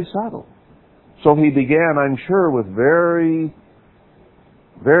he's very subtle. So he began, I'm sure, with very,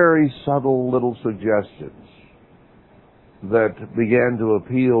 very subtle little suggestions that began to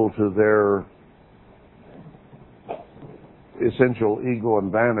appeal to their essential ego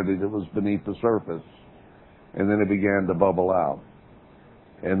and vanity that was beneath the surface. And then it began to bubble out.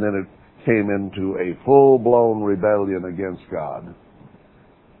 And then it came into a full-blown rebellion against God.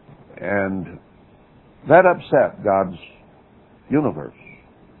 And that upset God's universe.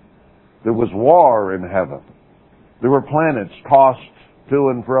 There was war in heaven. There were planets tossed to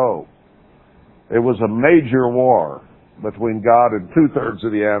and fro. It was a major war between God and 2/3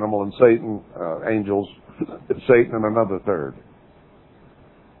 of the animal and Satan, angels, Satan and another third.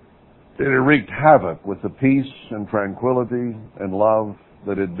 It wreaked havoc with the peace and tranquility and love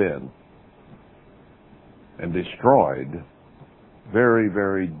that had been, and destroyed very,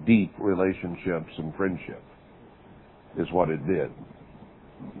 very deep relationships and friendship is what it did.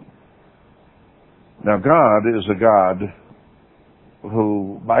 Now, God is a God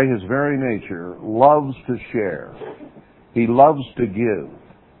who, by his very nature, loves to share. He loves to give.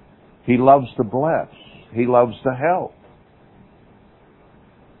 He loves to bless. He loves to help.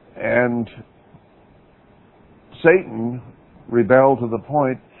 And Satan rebelled to the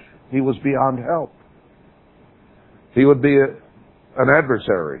point he was beyond help. He would be an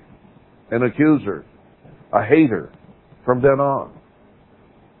adversary, an accuser, a hater from then on.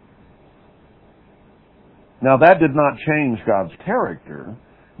 Now, that did not change God's character.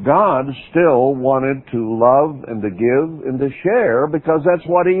 God still wanted to love and to give and to share because that's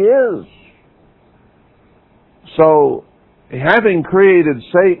what he is. So, having created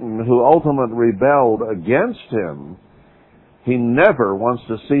Satan, who ultimately rebelled against him, he never wants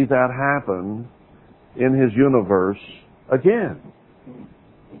to see that happen in his universe again.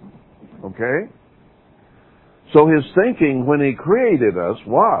 Okay? So his thinking when he created us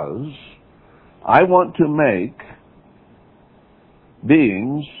was, I want to make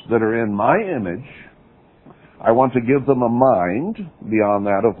beings that are in my image. I want to give them a mind beyond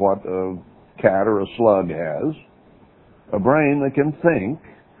that of what a cat or a slug has, a brain that can think,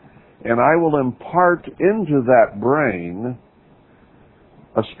 and I will impart into that brain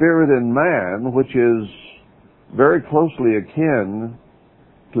a spirit in man which is very closely akin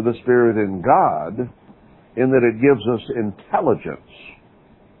to the spirit in God, in that it gives us intelligence.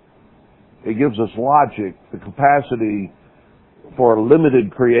 It gives us logic, the capacity for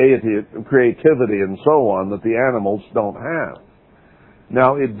limited creativity and so on that the animals don't have.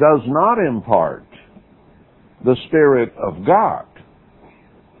 Now, it does not impart the Spirit of God.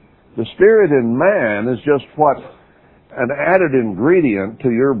 The Spirit in man is just what an added ingredient to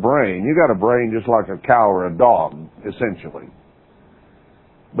your brain. You got a brain just like a cow or a dog, essentially.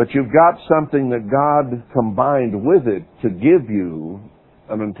 But you've got something that God combined with it to give you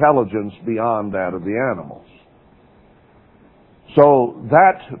an intelligence beyond that of the animals. So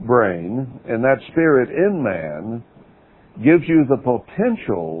that brain and that spirit in man gives you the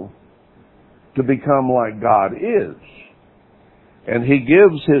potential to become like God is. And he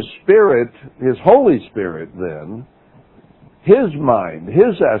gives his Spirit, his Holy Spirit then, his mind,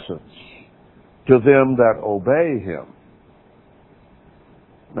 his essence, to them that obey him.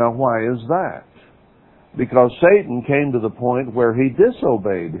 Now, why is that? Because Satan came to the point where he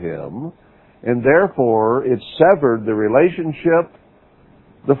disobeyed him, and therefore it severed the relationship,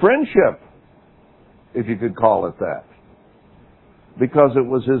 the friendship, if you could call it that. Because it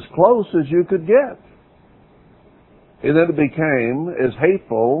was as close as you could get. And then it became as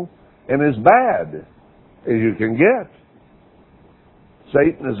hateful and as bad as you can get.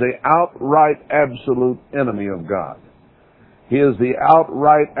 Satan is the outright absolute enemy of God. He is the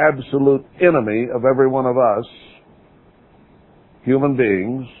outright absolute enemy of every one of us, human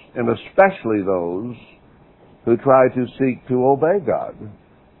beings, and especially those who try to seek to obey God,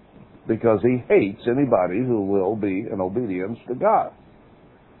 because he hates anybody who will be in obedience to God.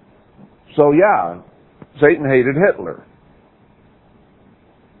 So yeah, Satan hated Hitler.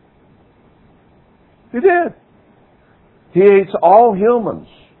 He did. He hates all humans.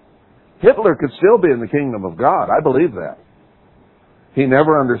 Hitler could still be in the kingdom of God. I believe that. He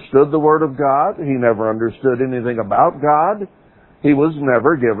never understood the Word of God. He never understood anything about God. He was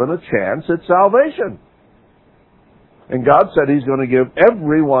never given a chance at salvation. And God said he's going to give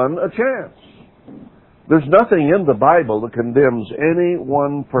everyone a chance. There's nothing in the Bible that condemns any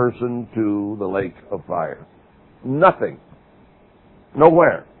one person to the lake of fire. Nothing.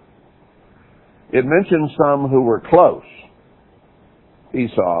 Nowhere. It mentions some who were close.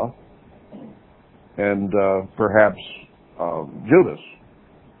 Esau and perhaps Judas.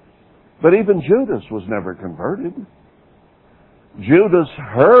 But even Judas was never converted. Judas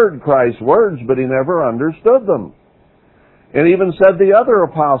heard Christ's words, but he never understood them. And even said the other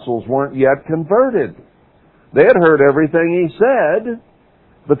apostles weren't yet converted. They had heard everything he said,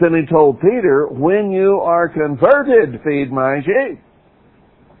 but then he told Peter, when you are converted, feed my sheep.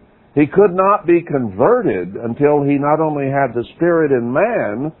 He could not be converted until he not only had the Spirit in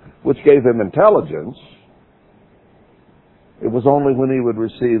man, which gave him intelligence, It was only when he would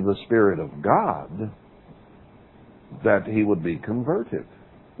receive the Spirit of God that he would be converted,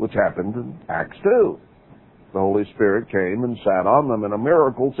 which happened in Acts 2. The Holy Spirit came and sat on them in a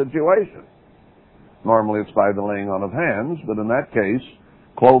miracle situation. Normally it's by the laying on of hands, but in that case,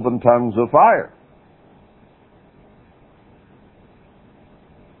 cloven tongues of fire.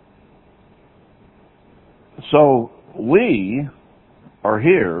 So we are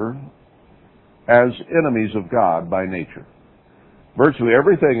here as enemies of God by nature. Virtually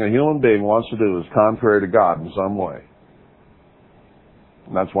everything a human being wants to do is contrary to God in some way.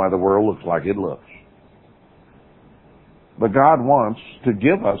 And that's why the world looks like it looks. But God wants to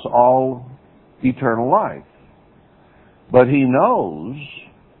give us all eternal life. But He knows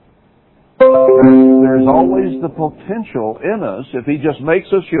that there's always the potential in us, if He just makes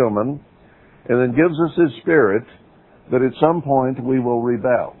us human and then gives us His Spirit, that at some point we will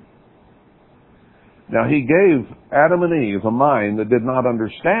rebel. Now, He gave Adam and Eve a mind that did not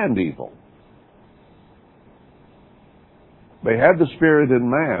understand evil. They had the Spirit in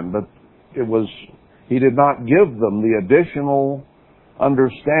man, but He did not give them the additional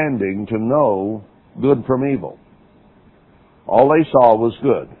understanding to know good from evil. All they saw was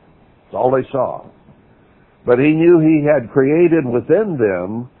good. That's all they saw. But He knew He had created within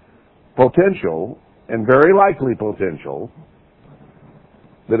them potential, and very likely potential,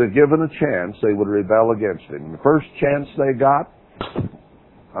 that if given a chance, they would rebel against Him. And the first chance they got,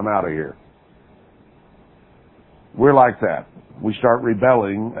 I'm out of here. We're like that. We start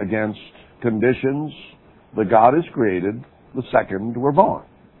rebelling against conditions that God has created the second we're born.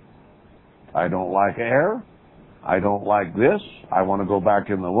 I don't like air. I don't like this. I want to go back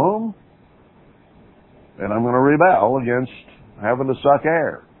in the womb. And I'm going to rebel against having to suck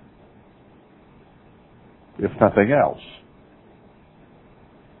air, if nothing else.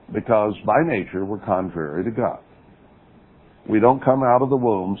 Because by nature, we're contrary to God. We don't come out of the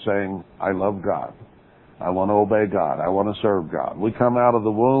womb saying, I love God. I want to obey God. I want to serve God. We come out of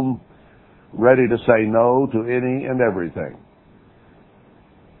the womb ready to say no to any and everything.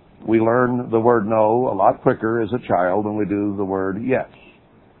 We learn the word no a lot quicker as a child than we do the word yes.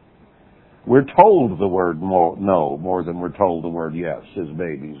 We're told the word no more than we're told the word yes as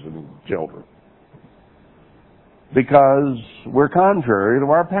babies and children. Because we're contrary to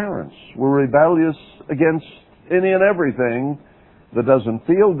our parents. We're rebellious against any and everything that doesn't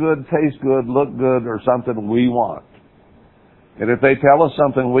feel good, taste good, look good, or something we want. And if they tell us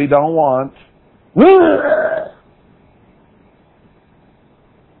something we don't want,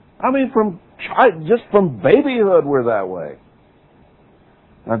 I mean, just from babyhood we're that way.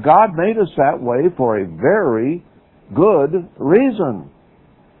 Now God made us that way for a very good reason.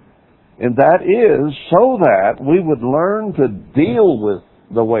 And that is so that we would learn to deal with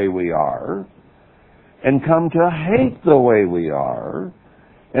the way we are and come to hate the way we are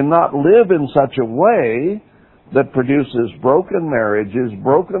and not live in such a way that produces broken marriages,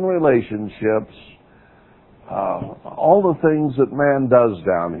 broken relationships, all the things that man does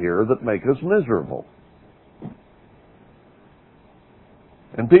down here that make us miserable.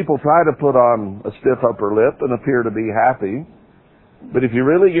 And people try to put on a stiff upper lip and appear to be happy. But if you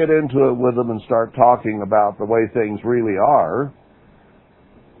really get into it with them and start talking about the way things really are,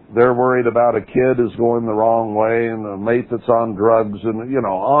 they're worried about a kid who's going the wrong way and a mate that's on drugs and,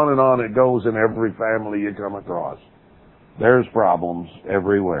 on and on it goes in every family you come across. There's problems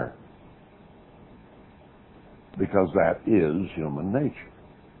everywhere. Because that is human nature.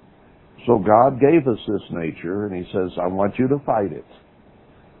 So God gave us this nature and He says, I want you to fight it.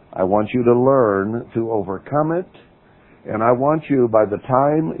 I want you to learn to overcome it. And I want you, by the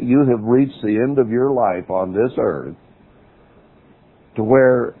time you have reached the end of your life on this earth, to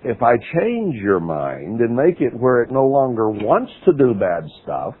where if I change your mind and make it where it no longer wants to do bad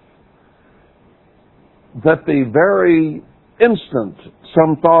stuff, that the very instant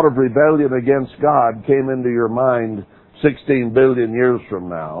some thought of rebellion against God came into your mind 16 billion years from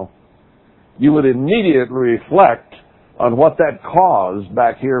now, you would immediately reflect on what that caused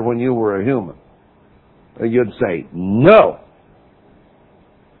back here when you were a human. And you'd say, no.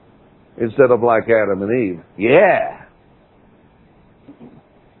 Instead of like Adam and Eve, yeah.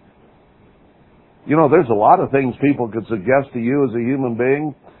 There's a lot of things people could suggest to you as a human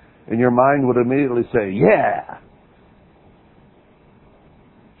being, and your mind would immediately say, yeah.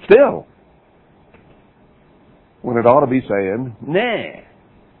 Still. When it ought to be saying, nah.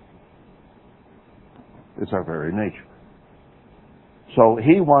 It's our very nature. So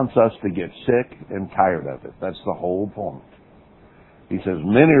He wants us to get sick and tired of it. That's the whole point. He says,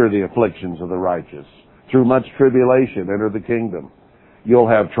 many are the afflictions of the righteous. Through much tribulation enter the kingdom. You'll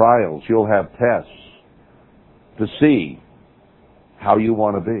have trials. You'll have tests to see how you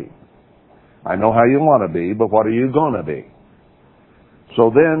want to be. I know how you want to be, but what are you going to be? So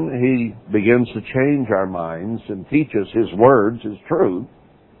then he begins to change our minds and teach us his words, his truth,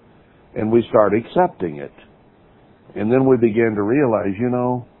 and we start accepting it. And then we begin to realize,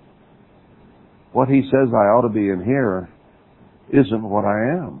 what he says I ought to be in here isn't what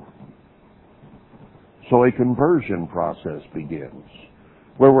I am. So a conversion process begins,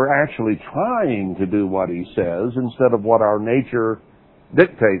 where we're actually trying to do what he says instead of what our nature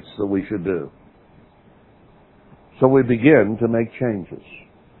dictates that we should do. So we begin to make changes.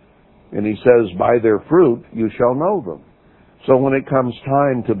 And he says, by their fruit you shall know them. So when it comes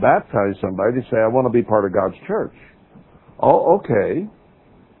time to baptize somebody, say, I want to be part of God's church. Oh, okay.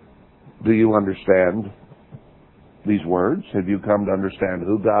 Do you understand these words? Have you come to understand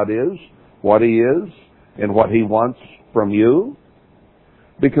who God is, what he is, and what he wants from you?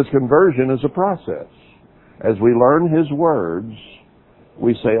 Because conversion is a process. As we learn his words,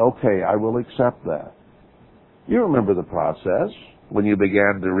 we say, okay, I will accept that. You remember the process when you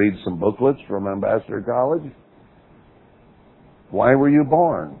began to read some booklets from Ambassador College? Why were you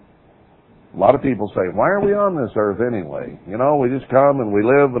born? A lot of people say, why are we on this earth anyway? We just come and we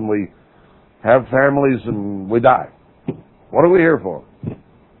live and we have families and we die. What are we here for?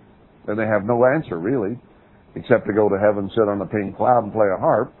 And they have no answer, really, except to go to heaven, sit on a pink cloud, and play a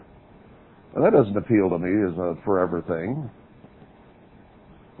harp. And that doesn't appeal to me as a forever thing.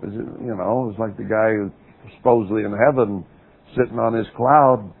 It's like the guy who's supposedly in heaven sitting on his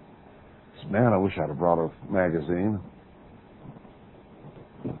cloud. Man, I wish I'd have brought a magazine.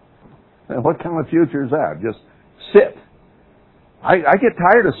 And what kind of future is that? Just sit. I get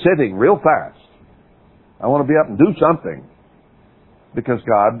tired of sitting real fast. I want to be up and do something, because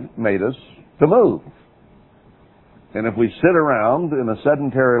God made us to move. And if we sit around in a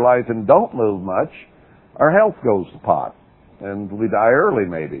sedentary life and don't move much, our health goes to pot, and we die early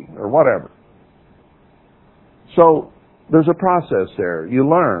maybe, or whatever. So there's a process there. You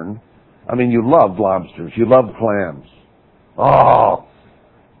learn. You love lobsters. You love clams. Oh,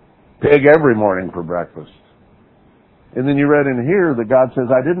 pig every morning for breakfast. And then you read in here that God says,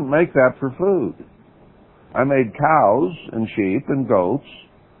 I didn't make that for food. I made cows and sheep and goats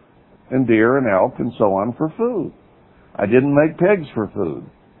and deer and elk and so on for food. I didn't make pigs for food.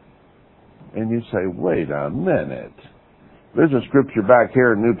 And you say, wait a minute. There's a scripture back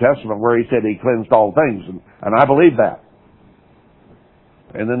here in the New Testament where he said he cleansed all things, and I believe that.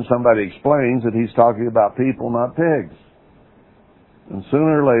 And then somebody explains that he's talking about people, not pigs. And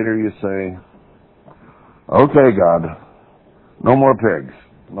sooner or later you say, okay, God, no more pigs,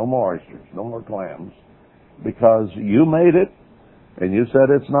 no more oysters, no more clams, because you made it, and you said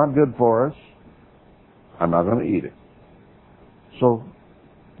it's not good for us. I'm not going to eat it. So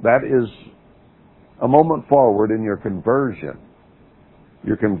that is a moment forward in your conversion.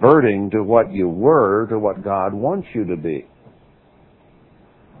 You're converting to what you were to what God wants you to be.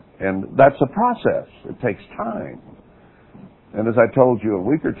 And that's a process. It takes time. And as I told you a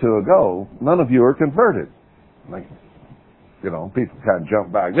week or two ago, none of you are converted. People kind of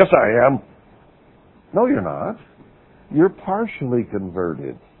jump back. Yes, I am. No, you're not. You're partially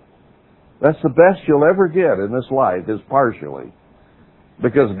converted. That's the best you'll ever get in this life, is partially.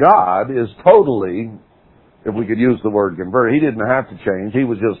 Because God is totally, if we could use the word convert, he didn't have to change. He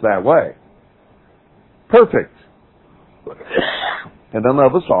was just that way. Perfect. And none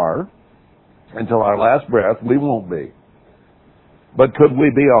of us are. Until our last breath, we won't be. But could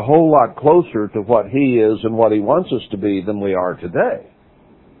we be a whole lot closer to what he is and what he wants us to be than we are today?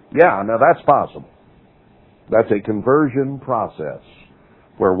 Yeah, now that's possible. That's a conversion process,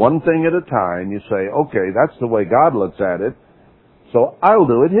 where one thing at a time you say, okay, that's the way God looks at it, so I'll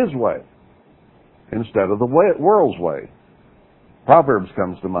do it his way instead of the world's way. Proverbs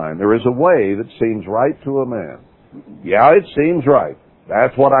comes to mind. There is a way that seems right to a man. Yeah, it seems right.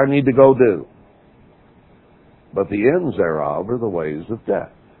 That's what I need to go do. But the ends thereof are the ways of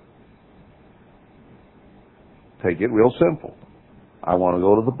death. Take it real simple. I want to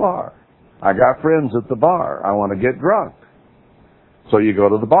go to the bar. I got friends at the bar. I want to get drunk. So you go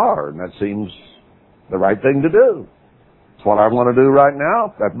to the bar, and that seems the right thing to do. It's what I want to do right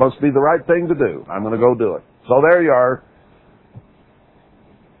now. That must be the right thing to do. I'm going to go do it. So there you are,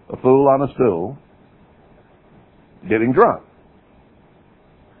 a fool on a stool, getting drunk.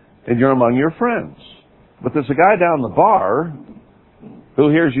 And you're among your friends. But there's a guy down the bar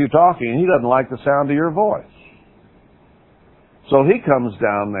who hears you talking, and he doesn't like the sound of your voice. So he comes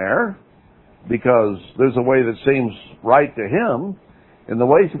down there because there's a way that seems right to him, and the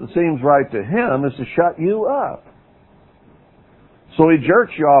way that seems right to him is to shut you up. So he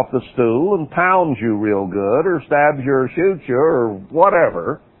jerks you off the stool and pounds you real good, or stabs you or shoots you or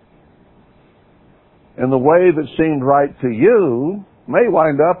whatever. And the way that seemed right to you may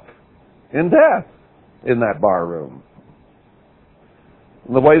wind up in death in that bar room.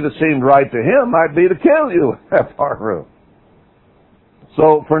 And the way that seemed right to him might be to kill you in that bar room.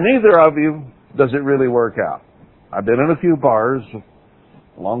 So for neither of you does it really work out. I've been in a few bars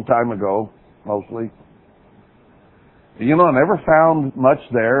a long time ago, mostly. You know, I never found much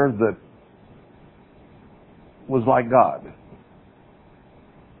there that was like God.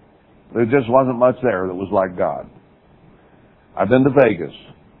 There just wasn't much there that was like God. I've been to Vegas.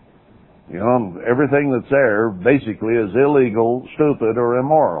 You know, everything that's there basically is illegal, stupid, or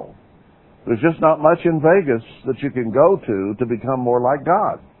immoral. There's just not much in Vegas that you can go to become more like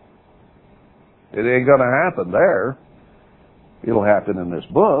God. It ain't going to happen there. It'll happen in this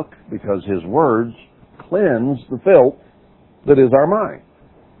book because His words cleanse the filth that is our mind.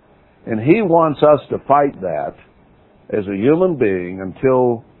 And He wants us to fight that as a human being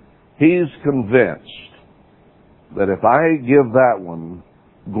until He's convinced that if I give that one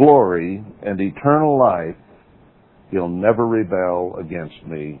glory and eternal life, He'll never rebel against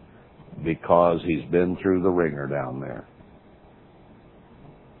me because he's been through the ringer down there.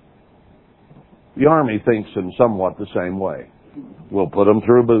 The Army thinks in somewhat the same way. We'll put them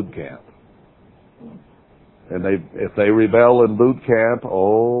through boot camp. And if they rebel in boot camp,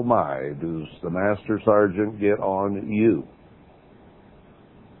 oh my, does the Master Sergeant get on you.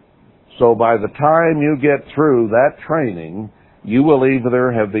 So by the time you get through that training, you will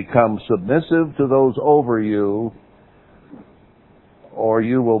either have become submissive to those over you, or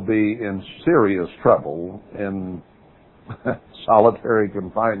you will be in serious trouble in solitary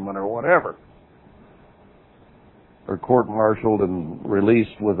confinement or whatever. Or court-martialed and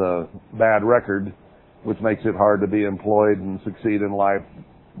released with a bad record, which makes it hard to be employed and succeed in life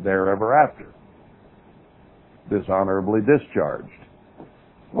there ever after. Dishonorably discharged.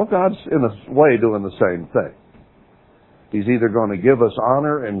 Well, God's in a way doing the same thing. He's either going to give us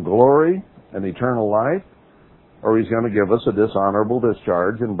honor and glory and eternal life, or He's going to give us a dishonorable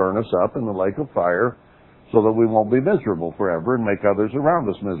discharge and burn us up in the lake of fire so that we won't be miserable forever and make others around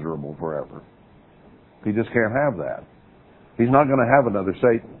us miserable forever. He just can't have that. He's not going to have another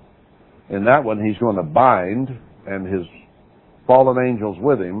Satan. In that one, He's going to bind, and His fallen angels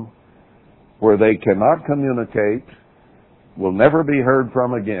with him, where they cannot communicate, will never be heard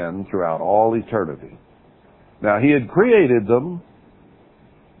from again throughout all eternity. Now, He had created them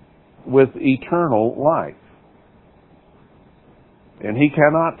with eternal life. And He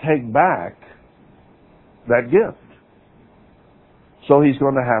cannot take back that gift. So He's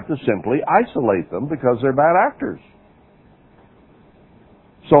going to have to simply isolate them because they're bad actors.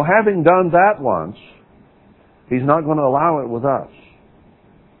 So having done that once, He's not going to allow it with us.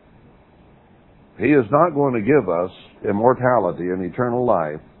 He is not going to give us immortality and eternal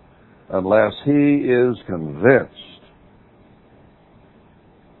life unless He is convinced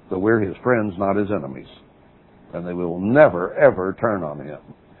that we're His friends, not His enemies. And they will never, ever turn on Him.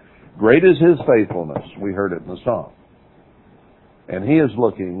 Great is His faithfulness. We heard it in the song. And He is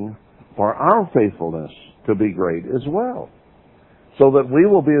looking for our faithfulness to be great as well, so that we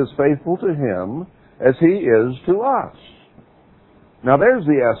will be as faithful to Him as He is to us. Now there's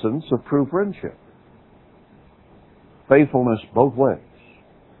the essence of true friendship. Faithfulness both ways.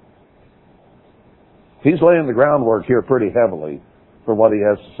 He's laying the groundwork here pretty heavily for what He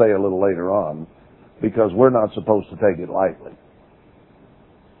has to say a little later on, because we're not supposed to take it lightly.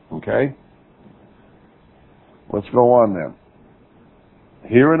 Okay? Let's go on then.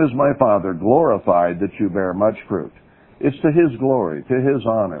 Herein is my Father glorified that you bear much fruit. It's to His glory, to His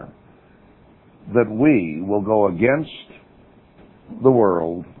honor, that we will go against the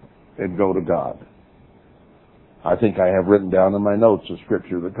world and go to God. I think I have written down in my notes a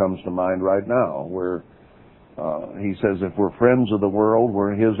scripture that comes to mind right now, where He says if we're friends of the world,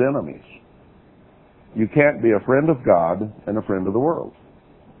 we're His enemies. You can't be a friend of God and a friend of the world.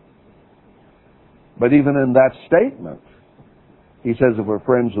 But even in that statement, He says if we're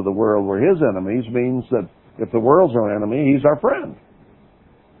friends of the world, we're His enemies, means that if the world's our enemy, He's our friend.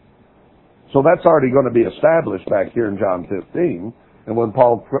 So that's already going to be established back here in John 15. And when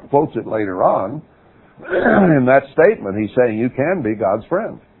Paul quotes it later on, in that statement, he's saying you can be God's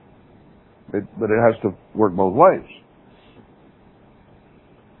friend. But it has to work both ways.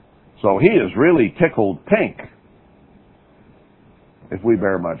 So He is really tickled pink if we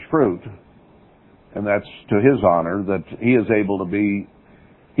bear much fruit. And that's to His honor that He is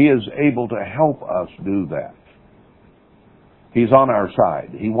able to help us do that. He's on our side.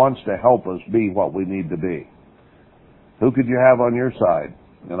 He wants to help us be what we need to be. Who could you have on your side?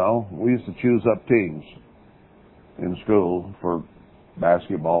 You know, we used to choose up teams in school for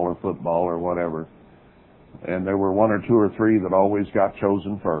basketball or football or whatever. And there were one or two or three that always got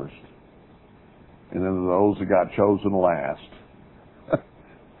chosen first. And then those that got chosen last.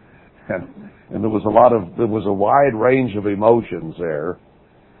 and there was a wide range of emotions there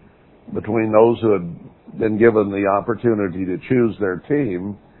between those who had been given the opportunity to choose their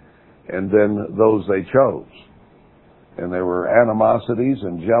team and then those they chose. And there were animosities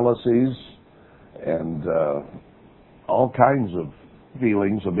and jealousies and all kinds of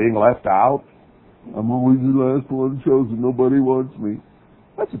feelings of being left out. I'm always the last one chosen. Nobody wants me.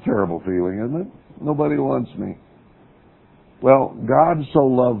 That's a terrible feeling, isn't it? Nobody wants me. Well, God so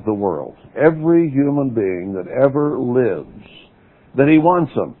loved the world, every human being that ever lives, that He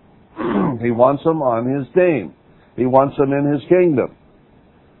wants them. He wants them on His team. He wants them in His kingdom.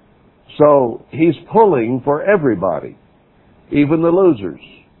 So He's pulling for everybody, even the losers.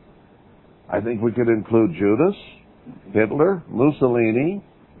 I think we could include Judas, Hitler, Mussolini,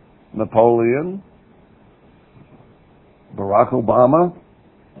 Napoleon, Barack Obama,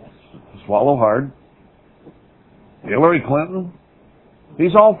 swallow hard, Hillary Clinton.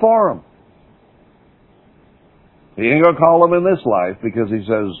 He's all for them. He ain't going to call them in this life because he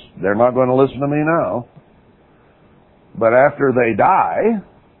says they're not going to listen to me now. But after they die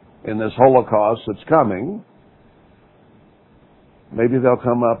in this Holocaust that's coming, maybe they'll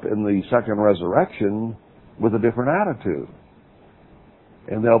come up in the second resurrection with a different attitude.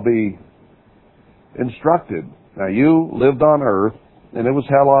 And they'll be instructed. Now, you lived on earth, and it was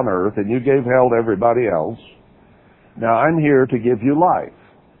hell on earth, and you gave hell to everybody else. Now, I'm here to give you life.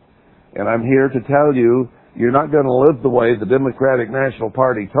 And I'm here to tell you, you're not going to live the way the Democratic National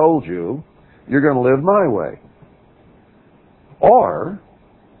Party told you. You're going to live my way. Or,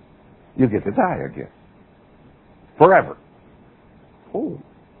 you get to die again. Forever. Oh,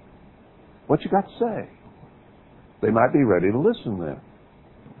 what you got to say? They might be ready to listen then.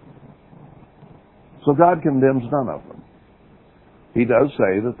 So God condemns none of them. He does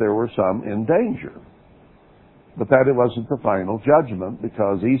say that there were some in danger, but that it wasn't the final judgment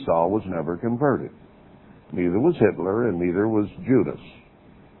because Esau was never converted. Neither was Hitler and neither was Judas.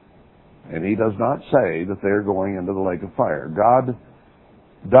 And he does not say that they're going into the lake of fire. God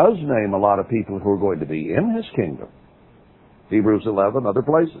does name a lot of people who are going to be in His kingdom. Hebrews 11, other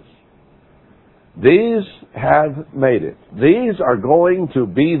places. These have made it. These are going to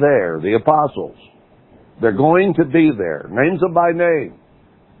be there, the apostles. They're going to be there. Names them by name.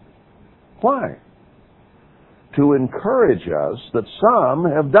 Why? To encourage us that some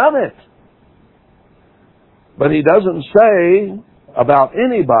have done it. But He doesn't say about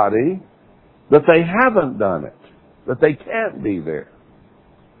anybody that they haven't done it, that they can't be there.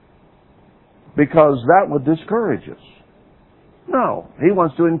 Because that would discourage us. No, He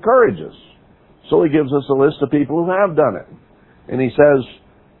wants to encourage us. So He gives us a list of people who have done it. And He says,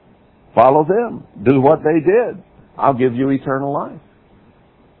 follow them. Do what they did. I'll give you eternal life.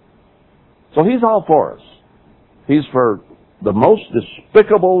 So He's all for us. He's for the most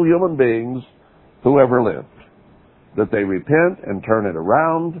despicable human beings who ever lived. That they repent and turn it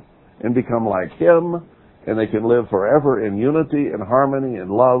around and become like Him, and they can live forever in unity and harmony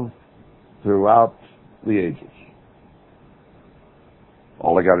and love throughout the ages.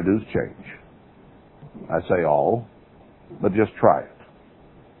 All they got to do is change. I say all, but just try it.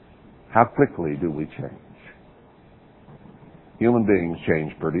 How quickly do we change? Human beings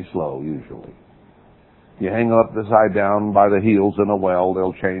change pretty slow, usually. You hang up upside down by the heels in a well,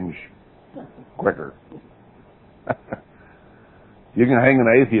 they'll change quicker. You can hang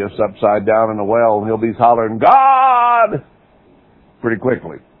an atheist upside down in a well and he'll be hollering, God! Pretty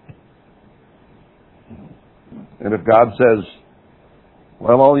quickly. And if God says,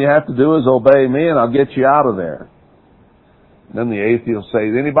 well, all you have to do is obey me and I'll get you out of there. Then the atheist will say,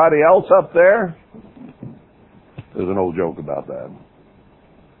 is anybody else up there? There's an old joke about that.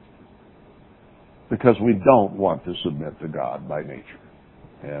 Because we don't want to submit to God by nature.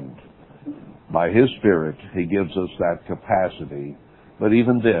 And by His Spirit, He gives us that capacity. But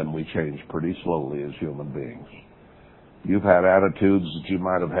even then, we change pretty slowly as human beings. You've had attitudes that you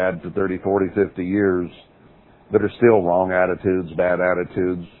might have had for 30, 40, 50 years that are still wrong attitudes, bad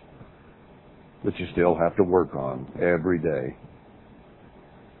attitudes, that you still have to work on every day.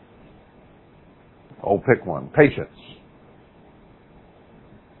 Oh, pick one. Patience.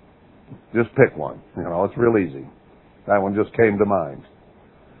 Just pick one. You know, it's real easy. That one just came to mind.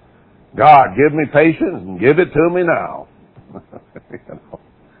 God, give me patience and give it to me now. You know,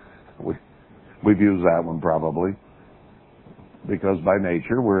 we've used that one probably. Because by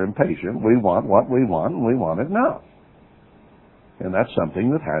nature we're impatient. We want what we want and we want it now. And that's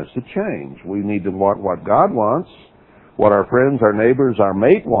something that has to change. We need to want what God wants, what our friends, our neighbors, our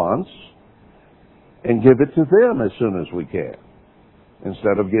mate wants, and give it to them as soon as we can,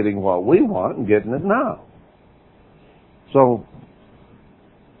 instead of getting what we want and getting it now. So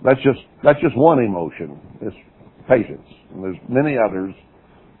that's just one emotion. It's patience. And there's many others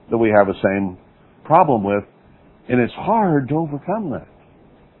that we have the same problem with, and it's hard to overcome that.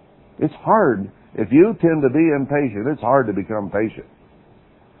 It's hard. If you tend to be impatient, it's hard to become patient.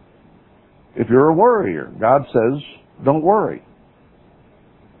 If you're a worrier, God says, don't worry.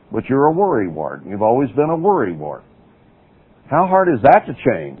 But you're a worrywart. You've always been a worrywart. How hard is that to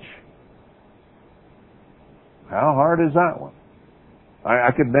change? How hard is that one? I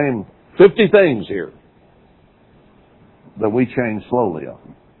could name 50 things here that we change slowly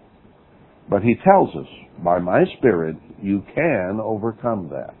on. But He tells us, by my Spirit, you can overcome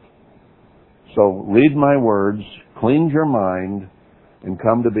that. So read my words, cleanse your mind, and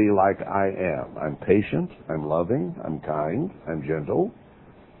come to be like I am. I'm patient, I'm loving, I'm kind, I'm gentle.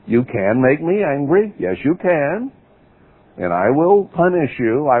 You can make me angry. Yes, you can. And I will punish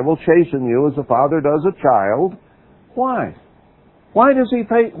you. I will chasten you as a father does a child. Why? Why does He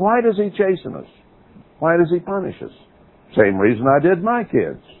chasten us? Why does He punish us? Same reason I did my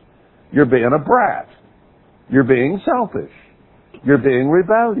kids. You're being a brat. You're being selfish. You're being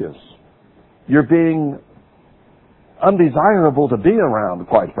rebellious. You're being undesirable to be around,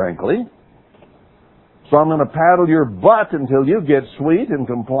 quite frankly. So I'm going to paddle your butt until you get sweet and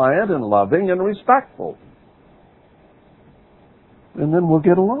compliant and loving and respectful. And then we'll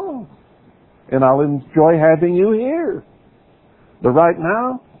get along. And I'll enjoy having you here. But right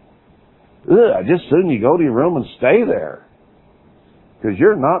now, just soon you go to your room and stay there. Because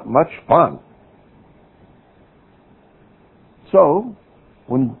you're not much fun. So,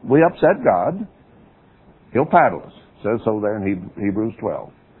 when we upset God, He'll paddle us. It says so there in Hebrews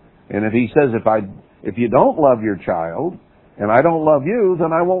 12. And if He says, if you don't love your child, and I don't love you,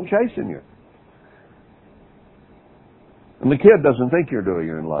 then I won't chasten you. And the kid doesn't think you're doing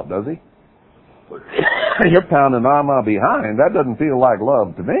it in love, does he? You're pounding Mama behind. That doesn't feel like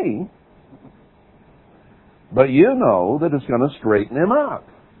love to me. But you know that it's going to straighten him up.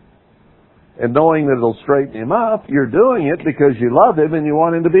 And knowing that it'll straighten him up, you're doing it because you love him and you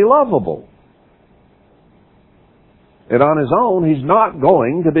want him to be lovable. And on his own, he's not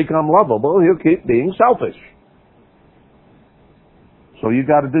going to become lovable. He'll keep being selfish. So you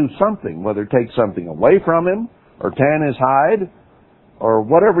got to do something, whether take something away from him, or tan his hide, or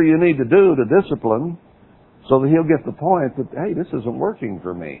whatever you need to do to discipline, so that he'll get the point that, hey, this isn't working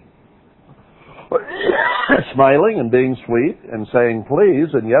for me. Smiling and being sweet and saying please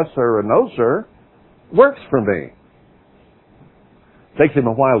and yes sir and no sir works for me. Takes him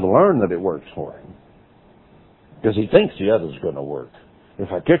a while to learn that it works for him. Because he thinks the other's going to work. If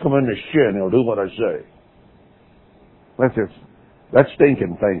I kick him in the shin, he'll do what I say. That's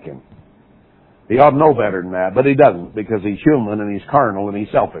stinking thinking. He ought to know better than that, but he doesn't, because he's human and he's carnal and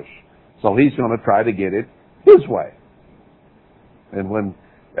he's selfish. So he's going to try to get it his way. And when,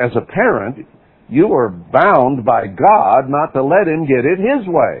 as a parent, you are bound by God not to let him get it his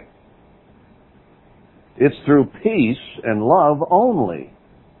way. It's through peace and love only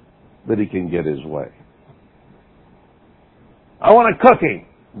that he can get his way. I want a cookie.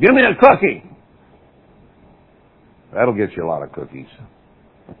 Give me a cookie. That'll get you a lot of cookies.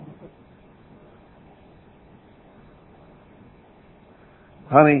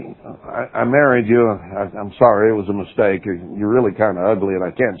 Honey, I married you. I'm sorry, it was a mistake. You're really kind of ugly and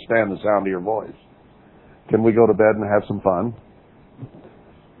I can't stand the sound of your voice. Can we go to bed and have some fun?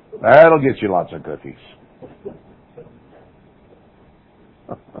 That'll get you lots of cookies.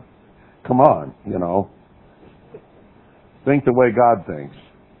 Come on, you know. Think the way God thinks.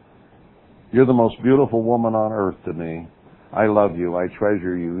 You're the most beautiful woman on earth to me. I love you. I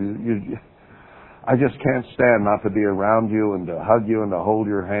treasure you. I just can't stand not to be around you and to hug you and to hold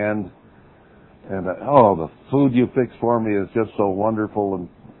your hand. And the food you fix for me is just so wonderful. And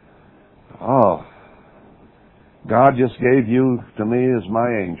God just gave you to me as my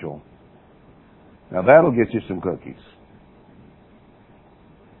angel. Now that'll get you some cookies.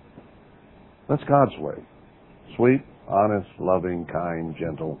 That's God's way. Sweet, honest, loving, kind,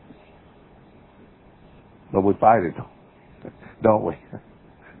 gentle. But we fight it, don't we?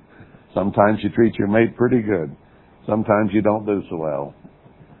 Sometimes you treat your mate pretty good. Sometimes you don't do so well.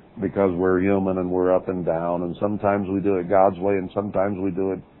 Because we're human and we're up and down. And sometimes we do it God's way and sometimes we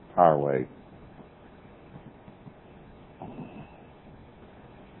do it our way.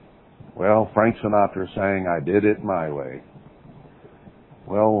 Well, Frank Sinatra sang, I did it my way.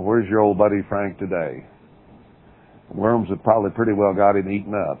 Well, where's your old buddy Frank today? Worms have probably pretty well got him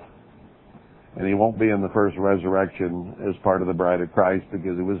eaten up. And he won't be in the first resurrection as part of the bride of Christ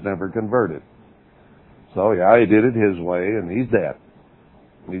because he was never converted. So yeah, he did it his way and he's dead.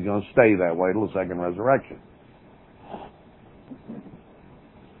 He's going to stay that way till the second resurrection.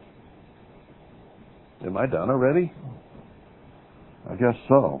 Am I done already? I guess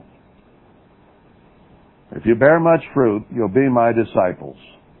so. If you bear much fruit, you'll be my disciples.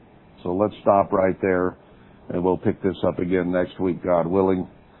 So let's stop right there, and we'll pick this up again next week, God willing,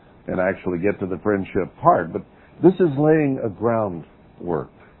 and actually get to the friendship part. But this is laying a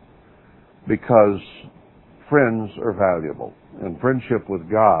groundwork, because friends are valuable, and friendship with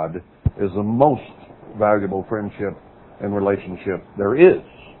God is the most valuable friendship and relationship there is.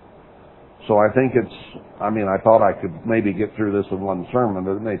 So I think I thought I could maybe get through this in one sermon,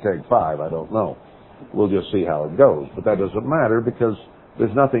 but it may take 5, I don't know. We'll just see how it goes. But that doesn't matter, because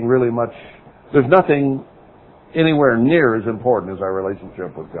there's nothing anywhere near as important as our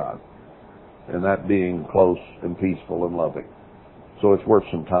relationship with God, and that being close and peaceful and loving. So it's worth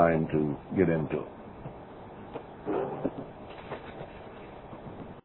some time to get into.